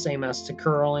allows Samus to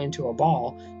curl into a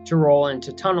ball to roll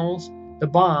into tunnels, the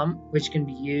Bomb, which can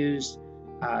be used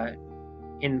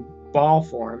in ball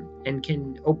form and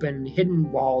can open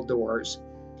hidden wall doors,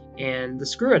 and the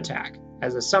Screw Attack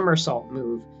as a somersault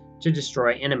move to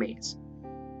destroy enemies.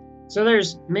 So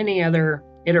there's many other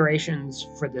iterations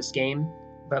for this game,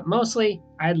 but mostly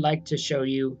I'd like to show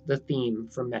you the theme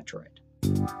from Metroid.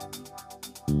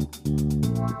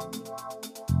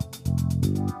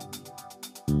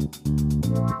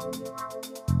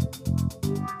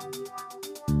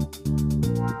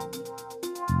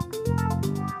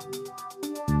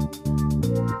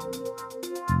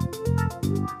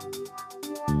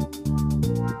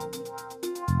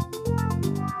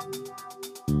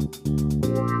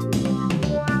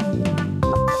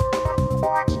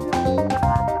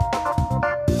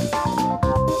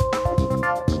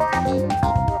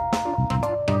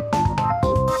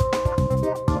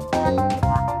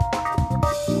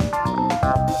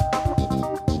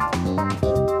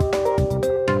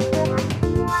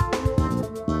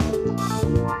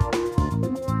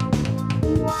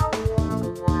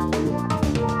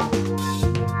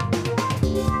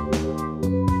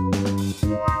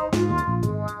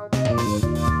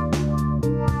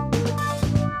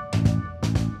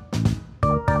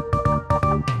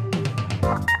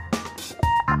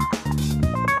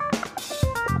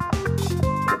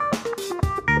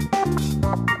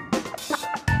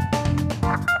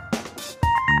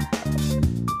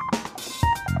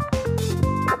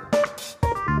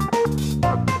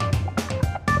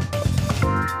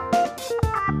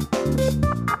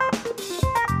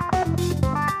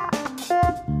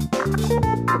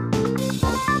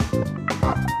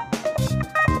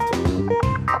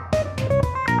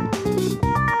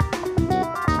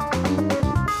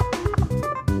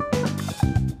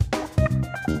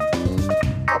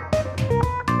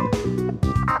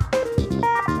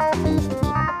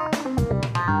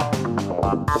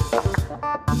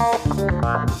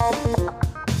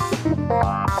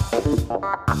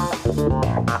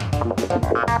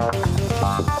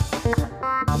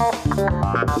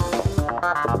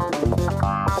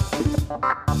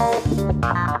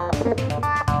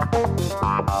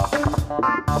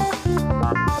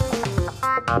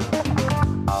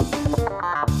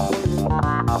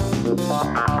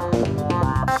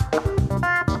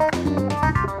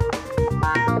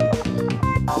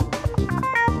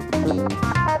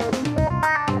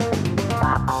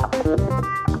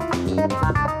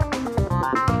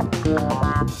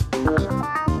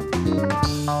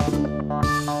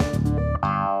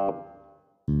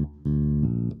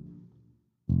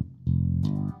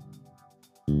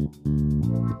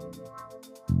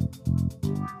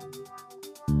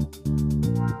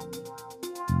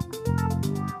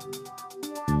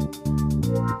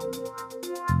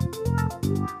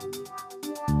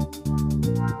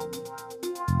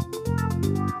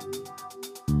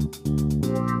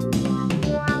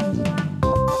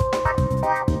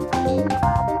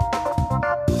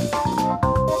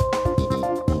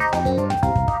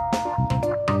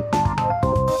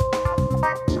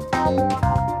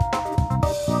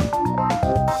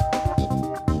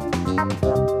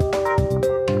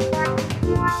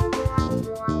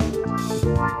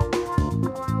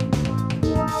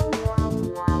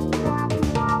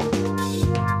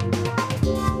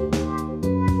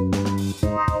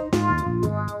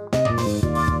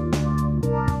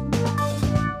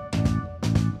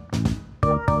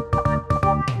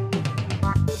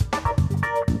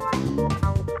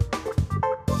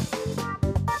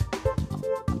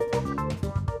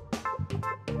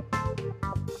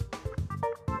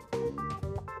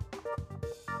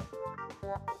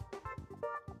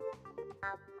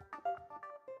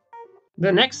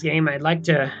 The next game I'd like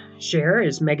to share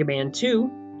is Mega Man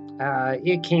 2.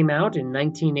 It came out in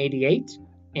 1988,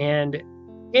 and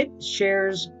it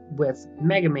shares with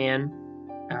Mega Man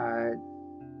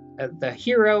the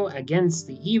hero against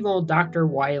the evil Dr.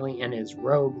 Wily and his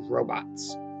rogue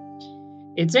robots.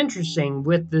 It's interesting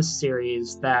with this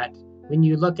series that when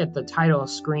you look at the title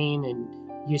screen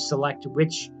and you select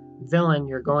which villain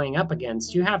you're going up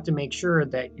against, you have to make sure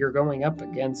that you're going up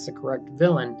against the correct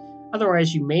villain.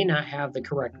 Otherwise, you may not have the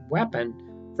correct weapon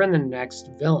for the next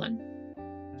villain.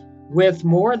 With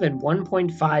more than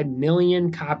 1.5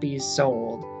 million copies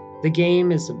sold, the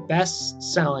game is the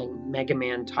best-selling Mega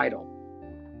Man title.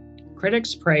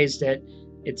 Critics praised it,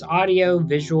 its audio,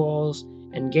 visuals,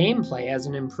 and gameplay as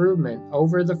an improvement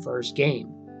over the first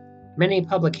game. Many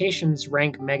publications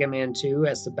rank Mega Man 2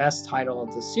 as the best title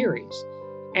of the series,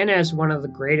 and as one of the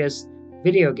greatest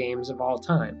video games of all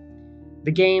time.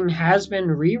 The game has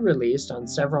been re-released on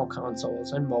several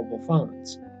consoles and mobile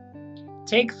phones. It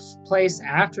takes place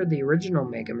after the original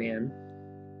Mega Man,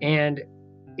 and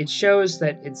it shows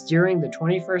that it's during the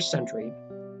 21st century.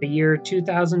 The year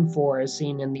 2004 is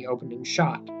seen in the opening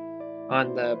shot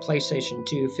on the PlayStation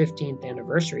 2 15th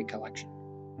Anniversary Collection.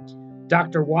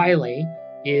 Dr. Wily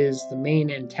is the main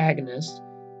antagonist.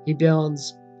 He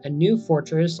builds a new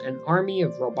fortress, an army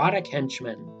of robotic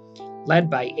henchmen, led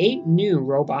by 8 new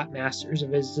robot masters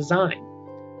of his design: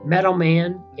 Metal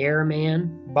Man, Air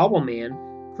Man, Bubble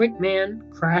Man, Quick Man,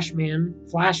 Crash Man,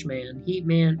 Flash Man, Heat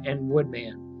Man, and Wood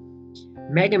Man.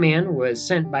 Mega Man was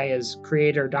sent by his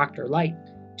creator Dr. Light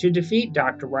to defeat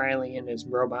Dr. Wily and his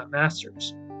robot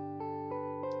masters.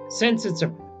 Since it's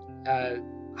a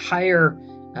higher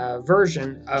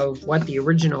version of what the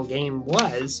original game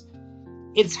was,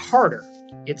 it's harder.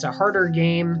 It's a harder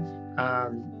game,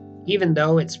 even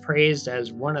though it's praised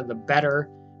as one of the better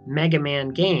Mega Man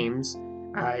games.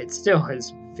 It still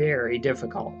is very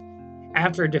difficult.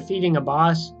 After defeating a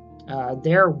boss,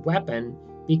 their weapon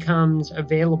becomes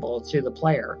available to the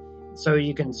player, so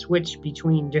you can switch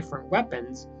between different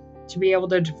weapons to be able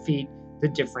to defeat the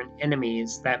different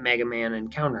enemies that Mega Man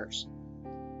encounters.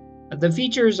 The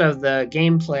features of the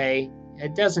gameplay,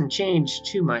 it doesn't change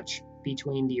too much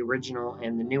between the original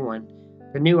and the new one.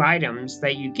 The new items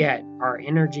that you get are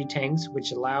energy tanks,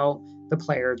 which allow the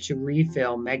player to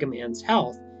refill Mega Man's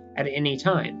health at any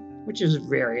time, which is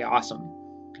very awesome.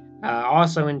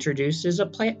 Also introduced is a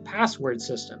password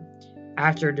system.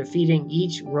 After defeating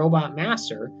each robot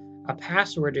master, a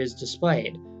password is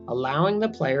displayed, allowing the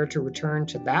player to return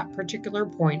to that particular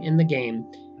point in the game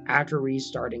after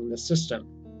restarting the system.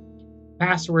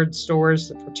 Password stores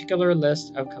the particular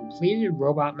list of completed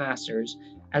robot masters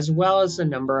as well as the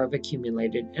number of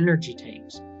accumulated energy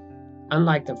tanks.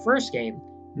 Unlike the first game,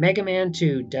 Mega Man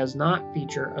 2 does not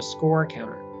feature a score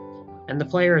counter, and the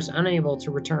player is unable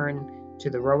to return to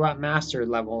the robot master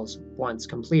levels once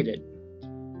completed.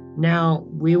 Now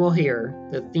we will hear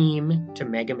the theme to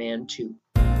Mega Man 2.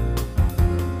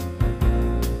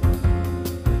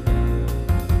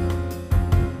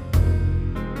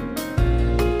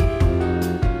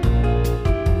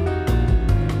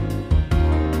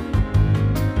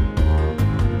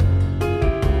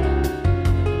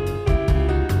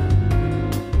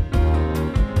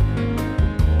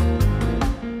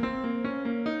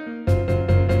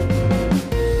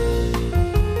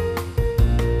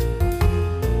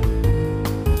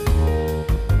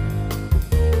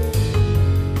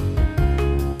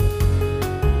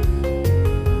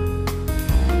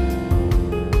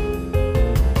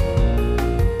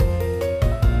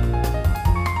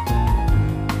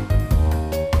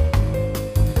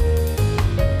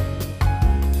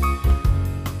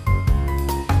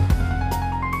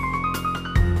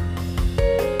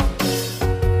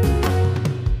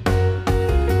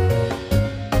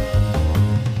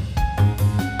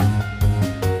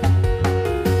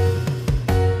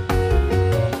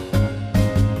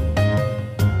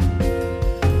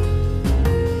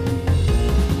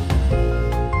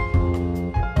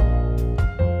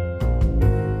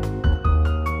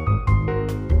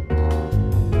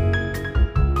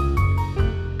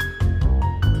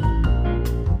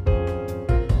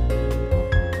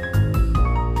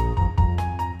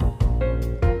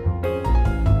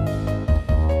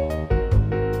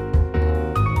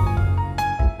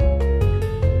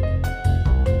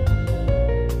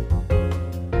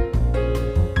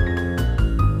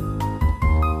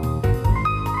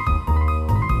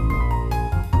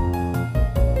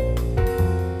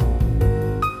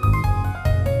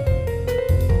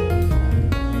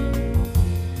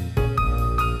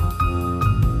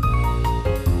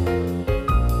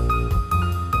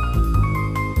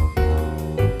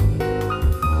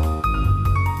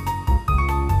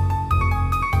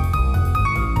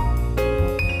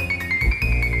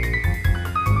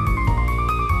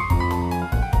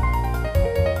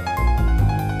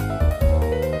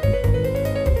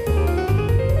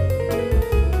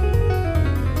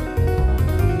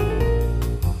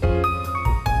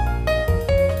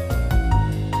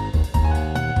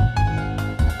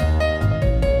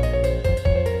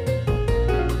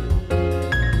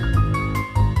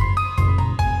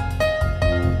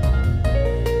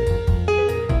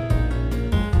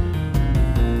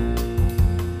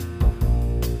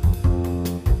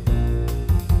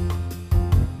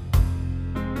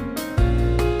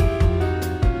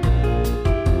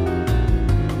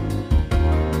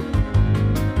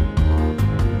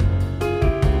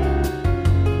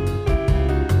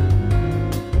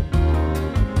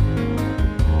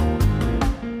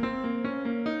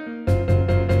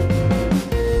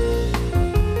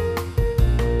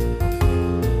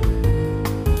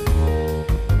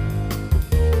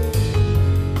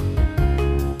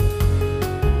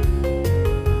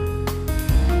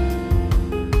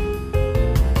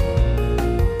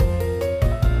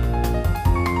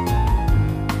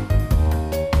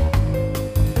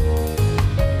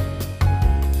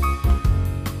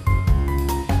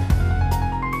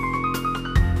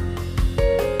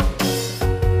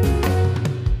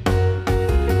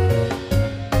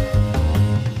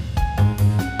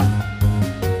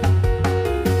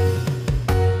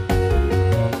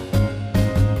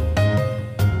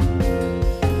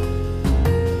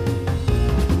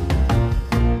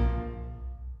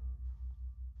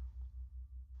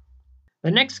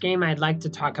 game I'd like to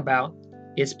talk about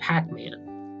is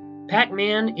Pac-Man.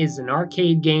 Pac-Man is an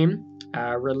arcade game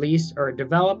released or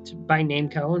developed by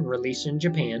Namco and released in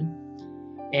Japan,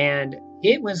 and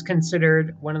it was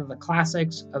considered one of the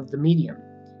classics of the medium.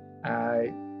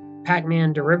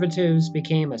 Pac-Man derivatives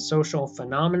became a social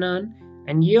phenomenon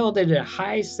and yielded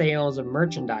high sales of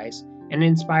merchandise and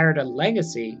inspired a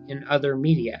legacy in other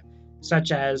media,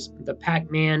 such as the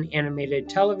Pac-Man animated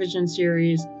television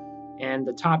series and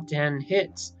the top 10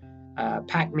 hits,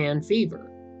 Pac-Man Fever.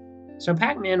 So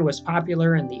Pac-Man was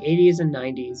popular in the 80s and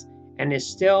 90s and is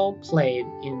still played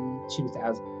in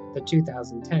the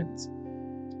 2010s.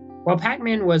 While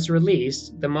Pac-Man was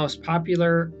released, the most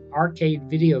popular arcade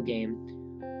video game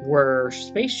were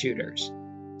space shooters,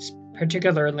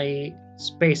 particularly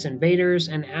Space Invaders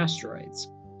and Asteroids.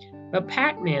 But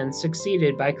Pac-Man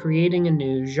succeeded by creating a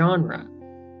new genre.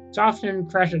 It's often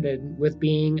credited with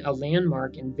being a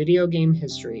landmark in video game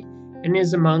history and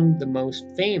is among the most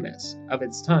famous of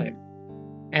its time.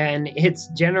 And it's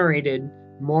generated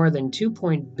more than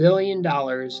 $2 billion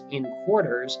in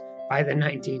quarters by the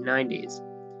 1990s.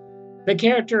 The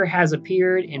character has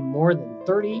appeared in more than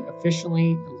 30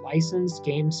 officially licensed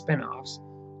game spin-offs,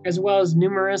 as well as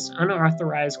numerous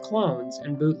unauthorized clones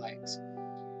and bootlegs.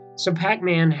 So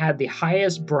Pac-Man had the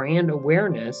highest brand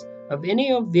awareness of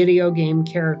any video game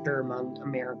character among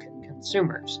American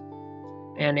consumers,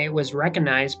 and it was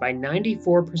recognized by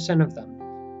 94% of them.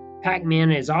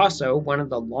 Pac-Man is also one of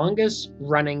the longest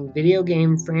running video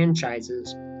game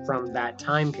franchises from that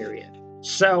time period.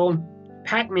 So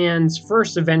Pac-Man's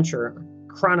first adventure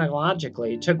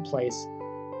chronologically took place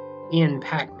in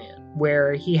Pac-Man,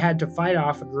 where he had to fight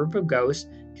off a group of ghosts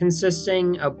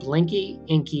consisting of Blinky,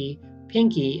 Inky,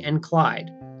 Pinky, and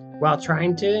Clyde, while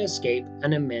trying to escape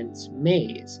an immense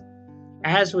maze.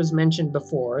 As was mentioned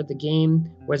before, the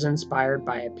game was inspired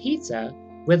by a pizza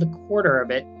with a quarter of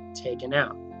it taken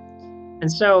out.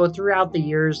 And so throughout the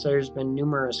years, there's been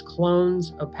numerous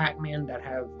clones of Pac-Man that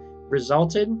have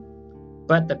resulted,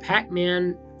 but the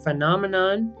Pac-Man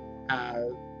phenomenon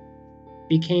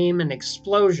became an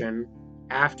explosion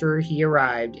after he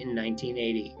arrived in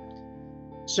 1980.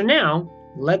 So now,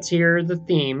 let's hear the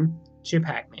theme to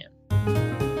Pac-Man.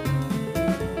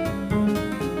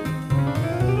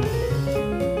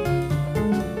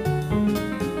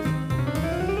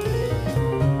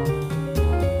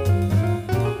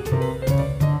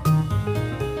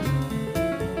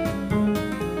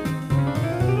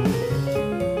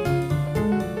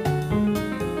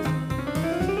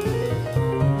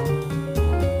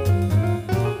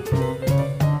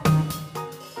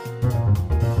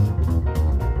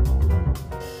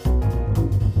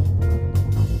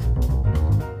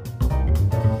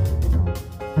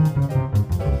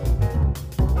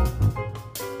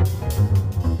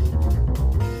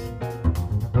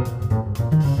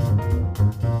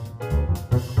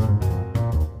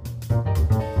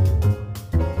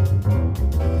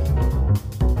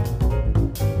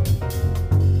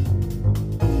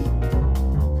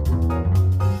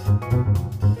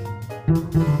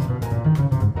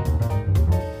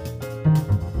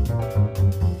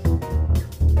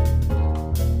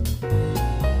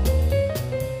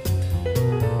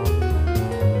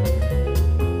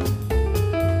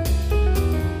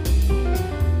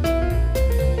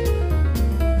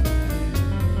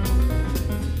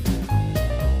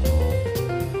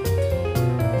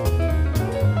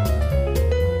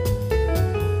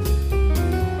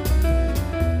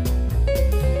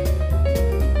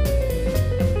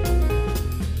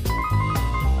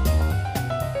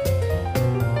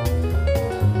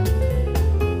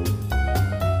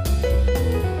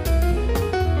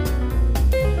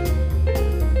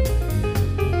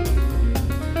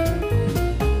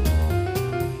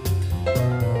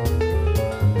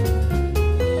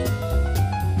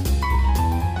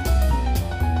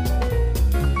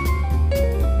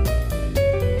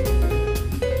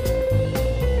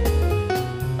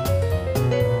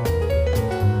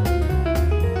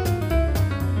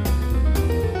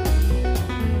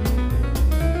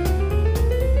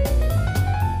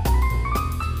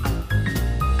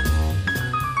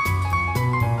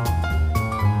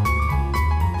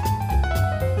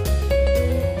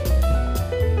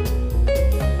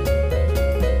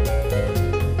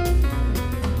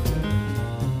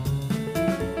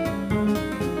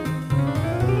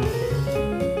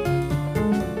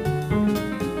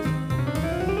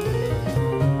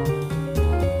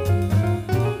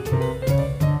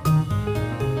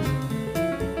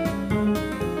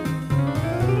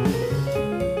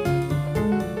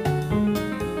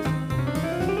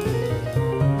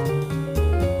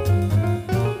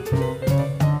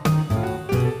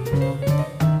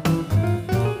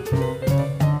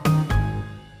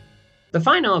 The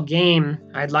final game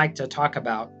I'd like to talk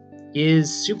about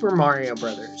is Super Mario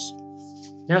Brothers.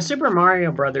 Now, Super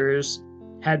Mario Brothers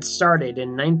had started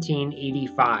in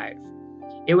 1985.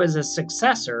 It was a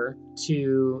successor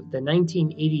to the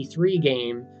 1983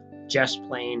 game Just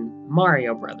Plain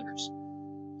Mario Brothers.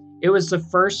 It was the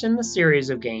first in the series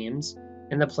of games,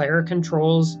 and the player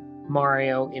controls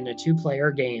Mario in a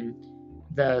two-player game.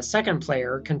 The second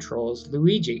player controls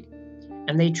Luigi,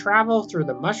 and they travel through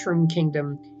the Mushroom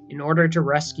Kingdom in order to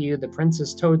rescue the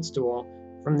Princess Toadstool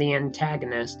from the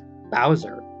antagonist,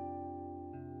 Bowser.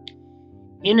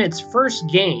 In its first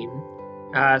game,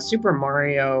 Super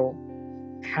Mario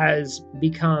has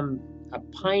become a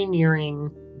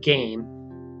pioneering game,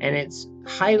 and it's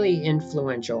highly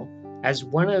influential as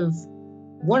one of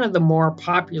the more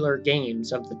popular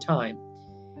games of the time.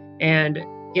 And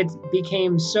it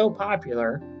became so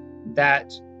popular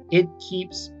that it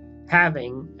keeps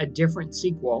having a different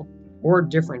sequel or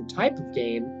different type of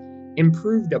game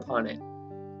improved upon it.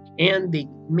 And the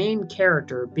main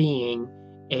character, being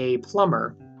a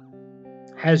plumber,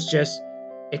 has just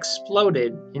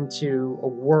exploded into a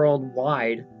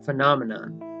worldwide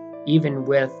phenomenon, even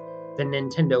with the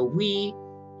Nintendo Wii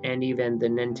and even the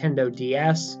Nintendo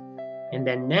DS, and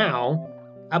then now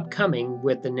upcoming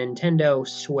with the Nintendo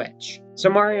Switch. So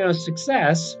Mario's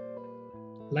success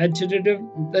led to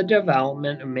the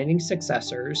development of many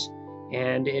successors,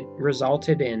 and it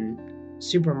resulted in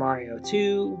Super Mario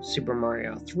 2, Super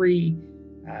Mario 3,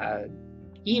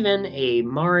 even a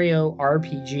Mario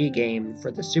RPG game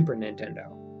for the Super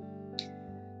Nintendo.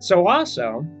 So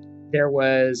also, there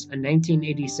was a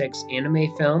 1986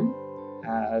 anime film,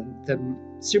 the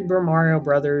Super Mario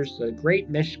Brothers: The Great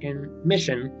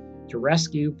Mission to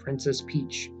Rescue Princess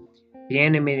Peach. The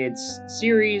animated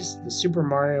series, the Super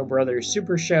Mario Brothers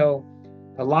Super Show,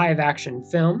 a live-action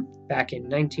film back in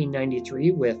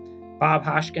 1993 with Bob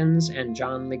Hoskins and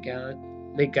John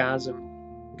Leguizamo.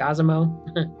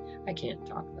 I can't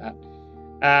talk that.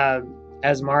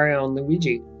 As Mario and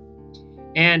Luigi.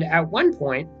 And at one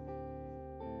point,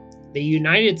 the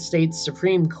United States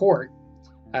Supreme Court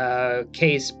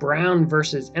case Brown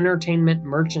versus Entertainment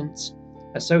Merchants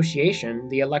Association,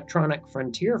 the Electronic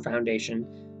Frontier Foundation,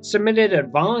 submitted a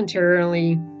voluntary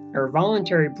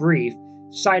brief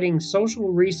citing social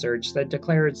research that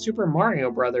declared Super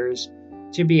Mario Brothers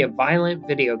to be a violent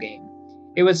video game.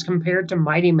 It was compared to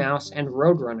Mighty Mouse and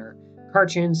Roadrunner,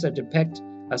 cartoons that depict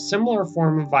a similar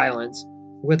form of violence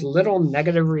with little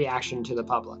negative reaction to the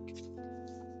public.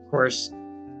 Of course,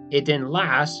 it didn't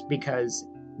last because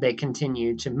they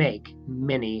continued to make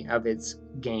many of its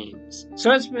games.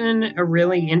 So it's been a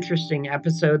really interesting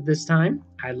episode this time.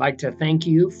 I'd like to thank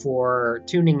you for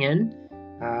tuning in.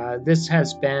 This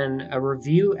has been a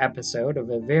review episode of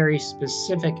a very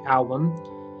specific album,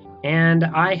 and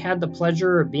I had the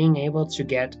pleasure of being able to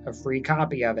get a free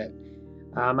copy of it.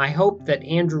 I hope that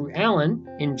Andrew Allen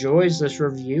enjoys this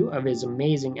review of his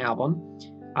amazing album.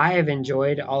 I have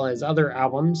enjoyed all his other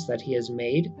albums that he has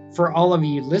made. For all of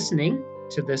you listening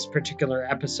to this particular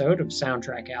episode of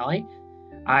Soundtrack Alley,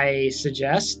 I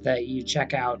suggest that you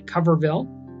check out Coverville,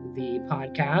 the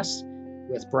podcast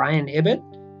with Brian Ibbett,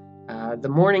 The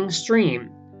Morning Stream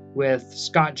with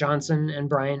Scott Johnson and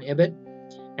Brian Ibbett,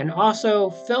 and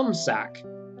also Film Sack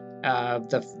of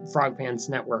the Frog Pants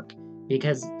Network,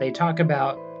 because they talk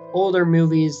about older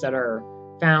movies that are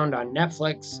found on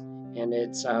Netflix, and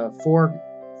it's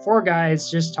four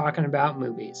guys just talking about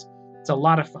movies. It's a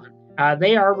lot of fun.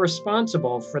 They are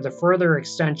responsible for the further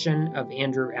extension of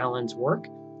Andrew Allen's work,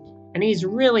 and he's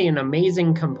really an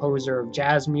amazing composer of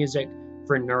jazz music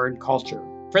for nerd culture.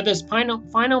 For this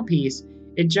final piece,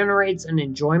 it generates an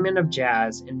enjoyment of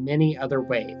jazz in many other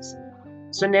ways.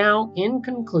 So now, in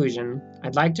conclusion,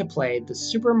 I'd like to play the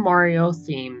Super Mario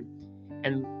theme,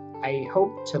 and I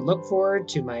hope to look forward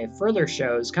to my further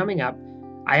shows coming up.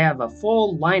 I have a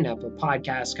full lineup of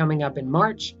podcasts coming up in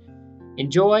March.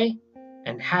 Enjoy,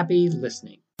 and happy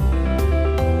listening.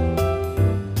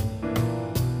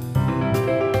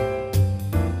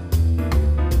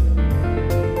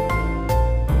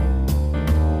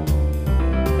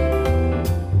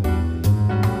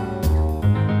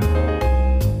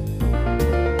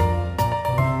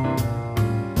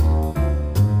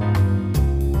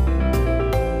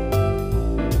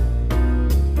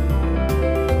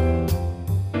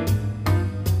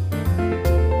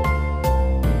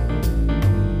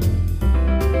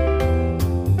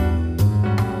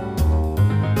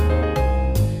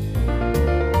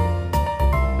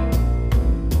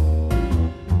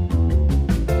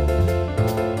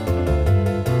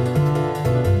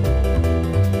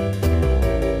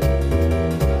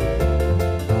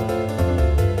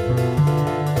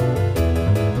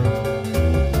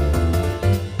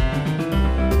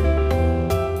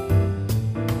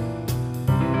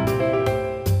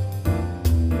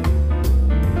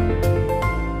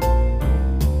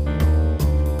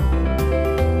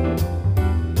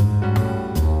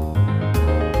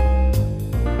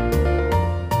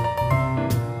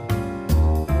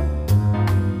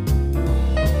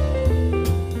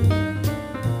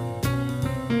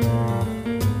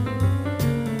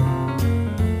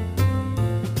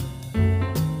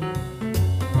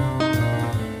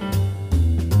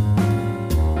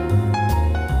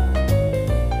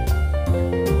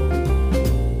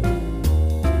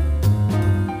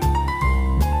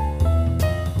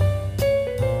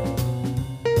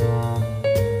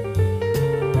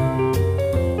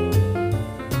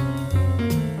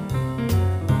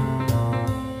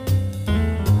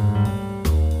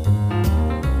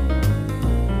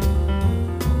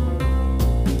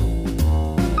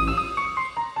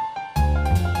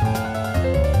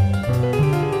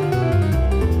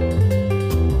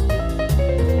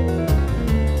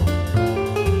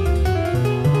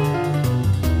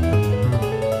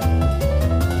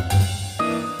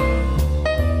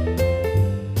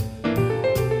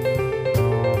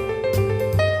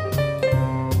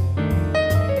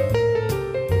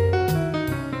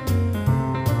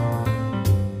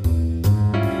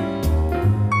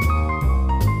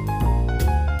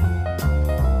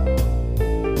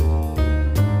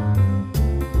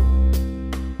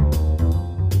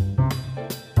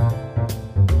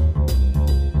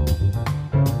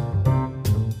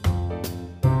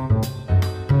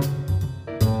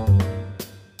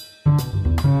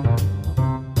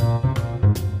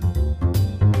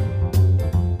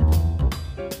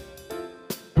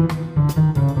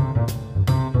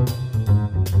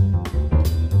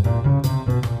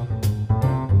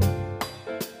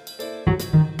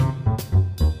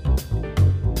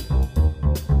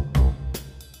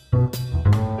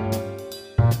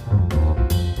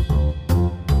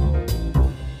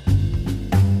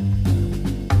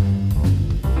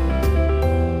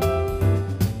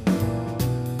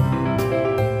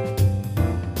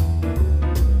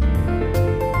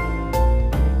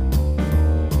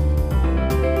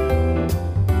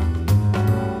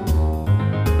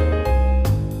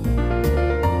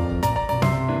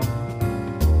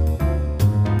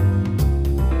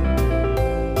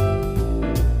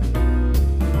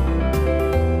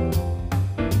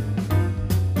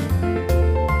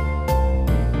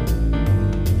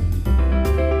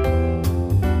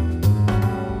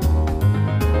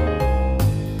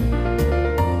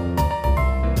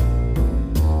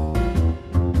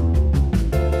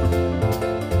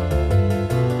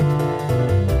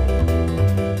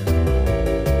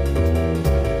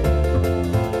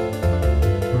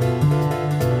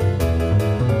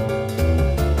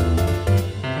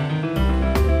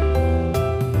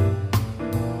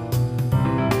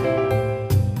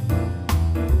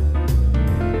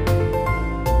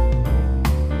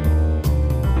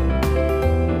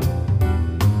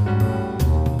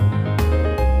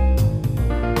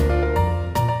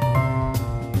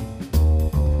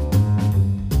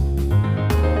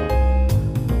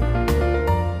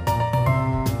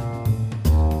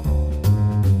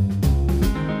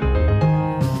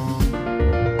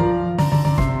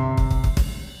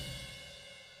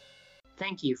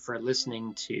 thank you for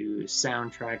listening to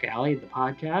Soundtrack Alley, the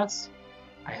podcast.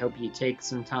 I hope you take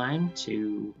some time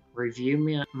to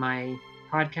review my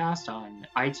podcast on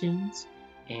iTunes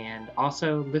and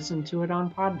also listen to it on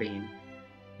Podbean.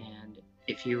 And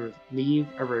if you leave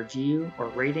a review or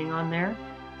rating on there,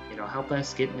 it'll help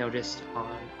us get noticed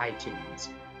on iTunes.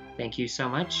 Thank you so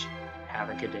much. Have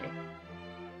a good day.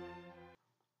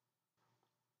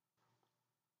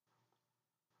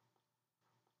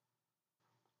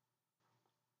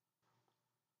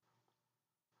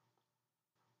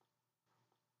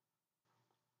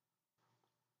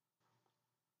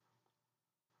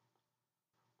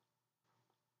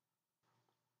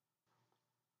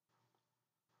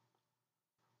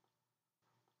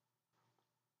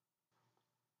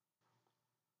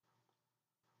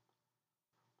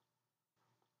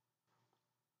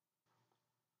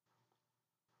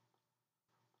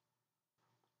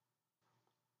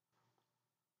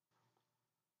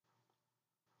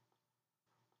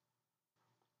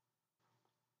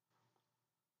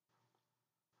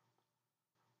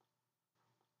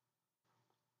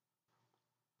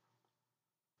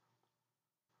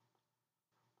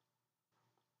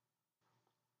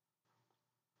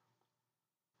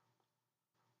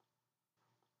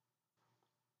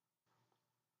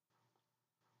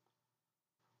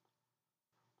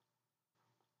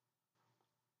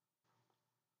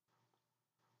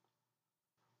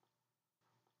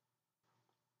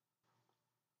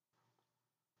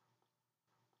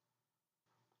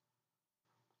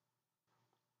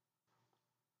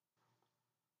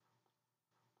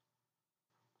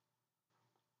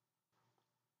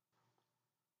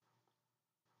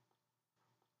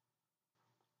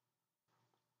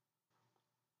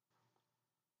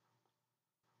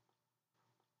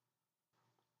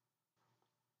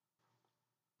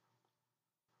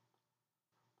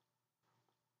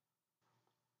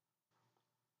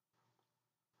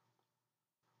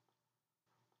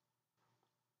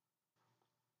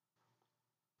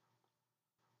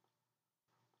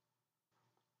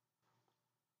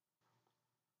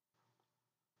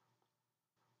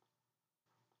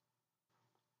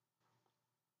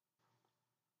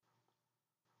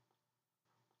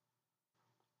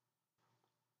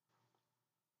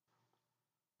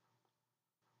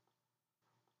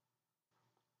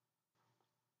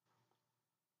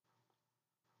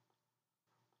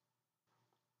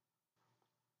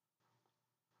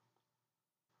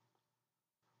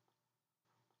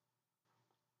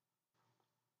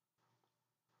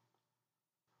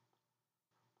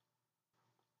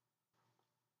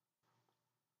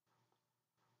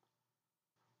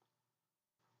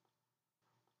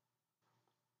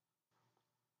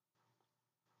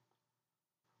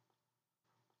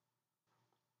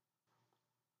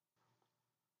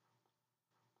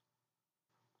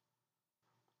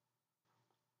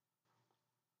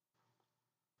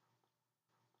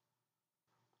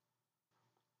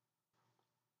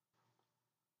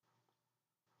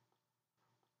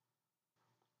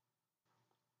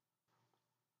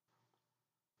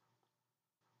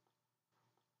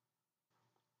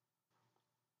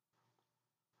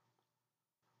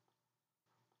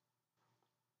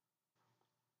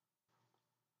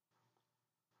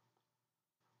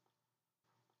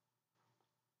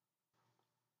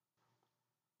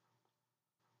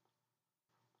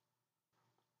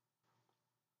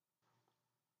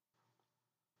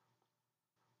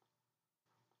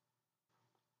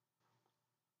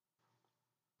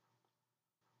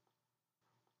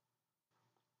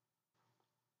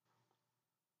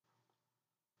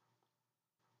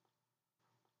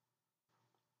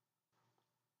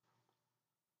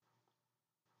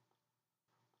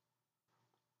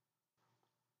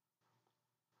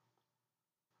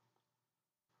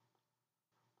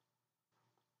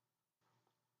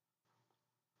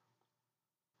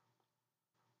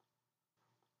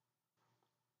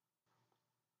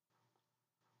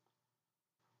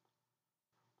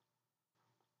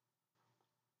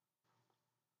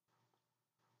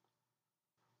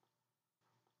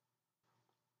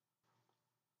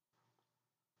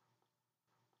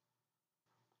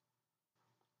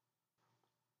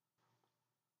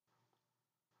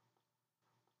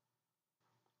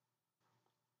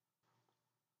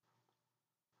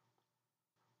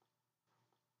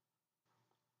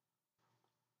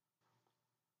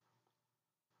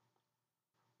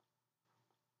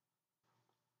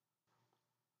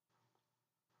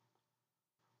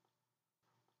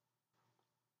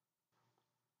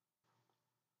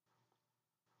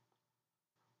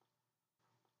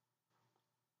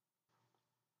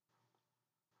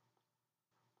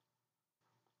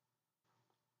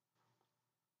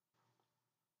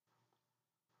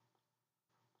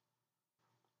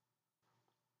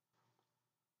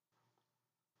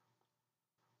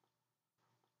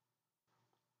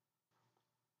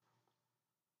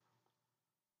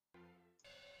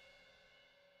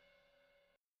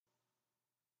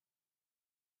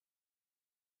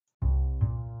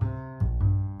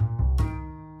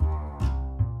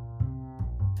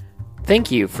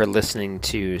 Thank you for listening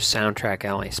to Soundtrack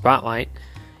Alley Spotlight.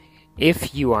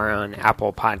 If you are on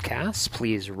Apple Podcasts,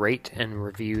 please rate and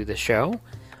review the show.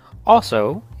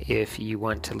 Also, if you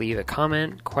want to leave a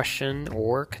comment, question,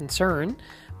 or concern,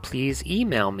 please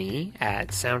email me at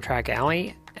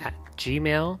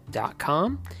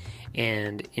soundtrackalley@gmail.com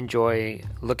and enjoy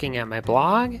looking at my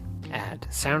blog at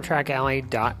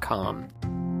soundtrackalley.com.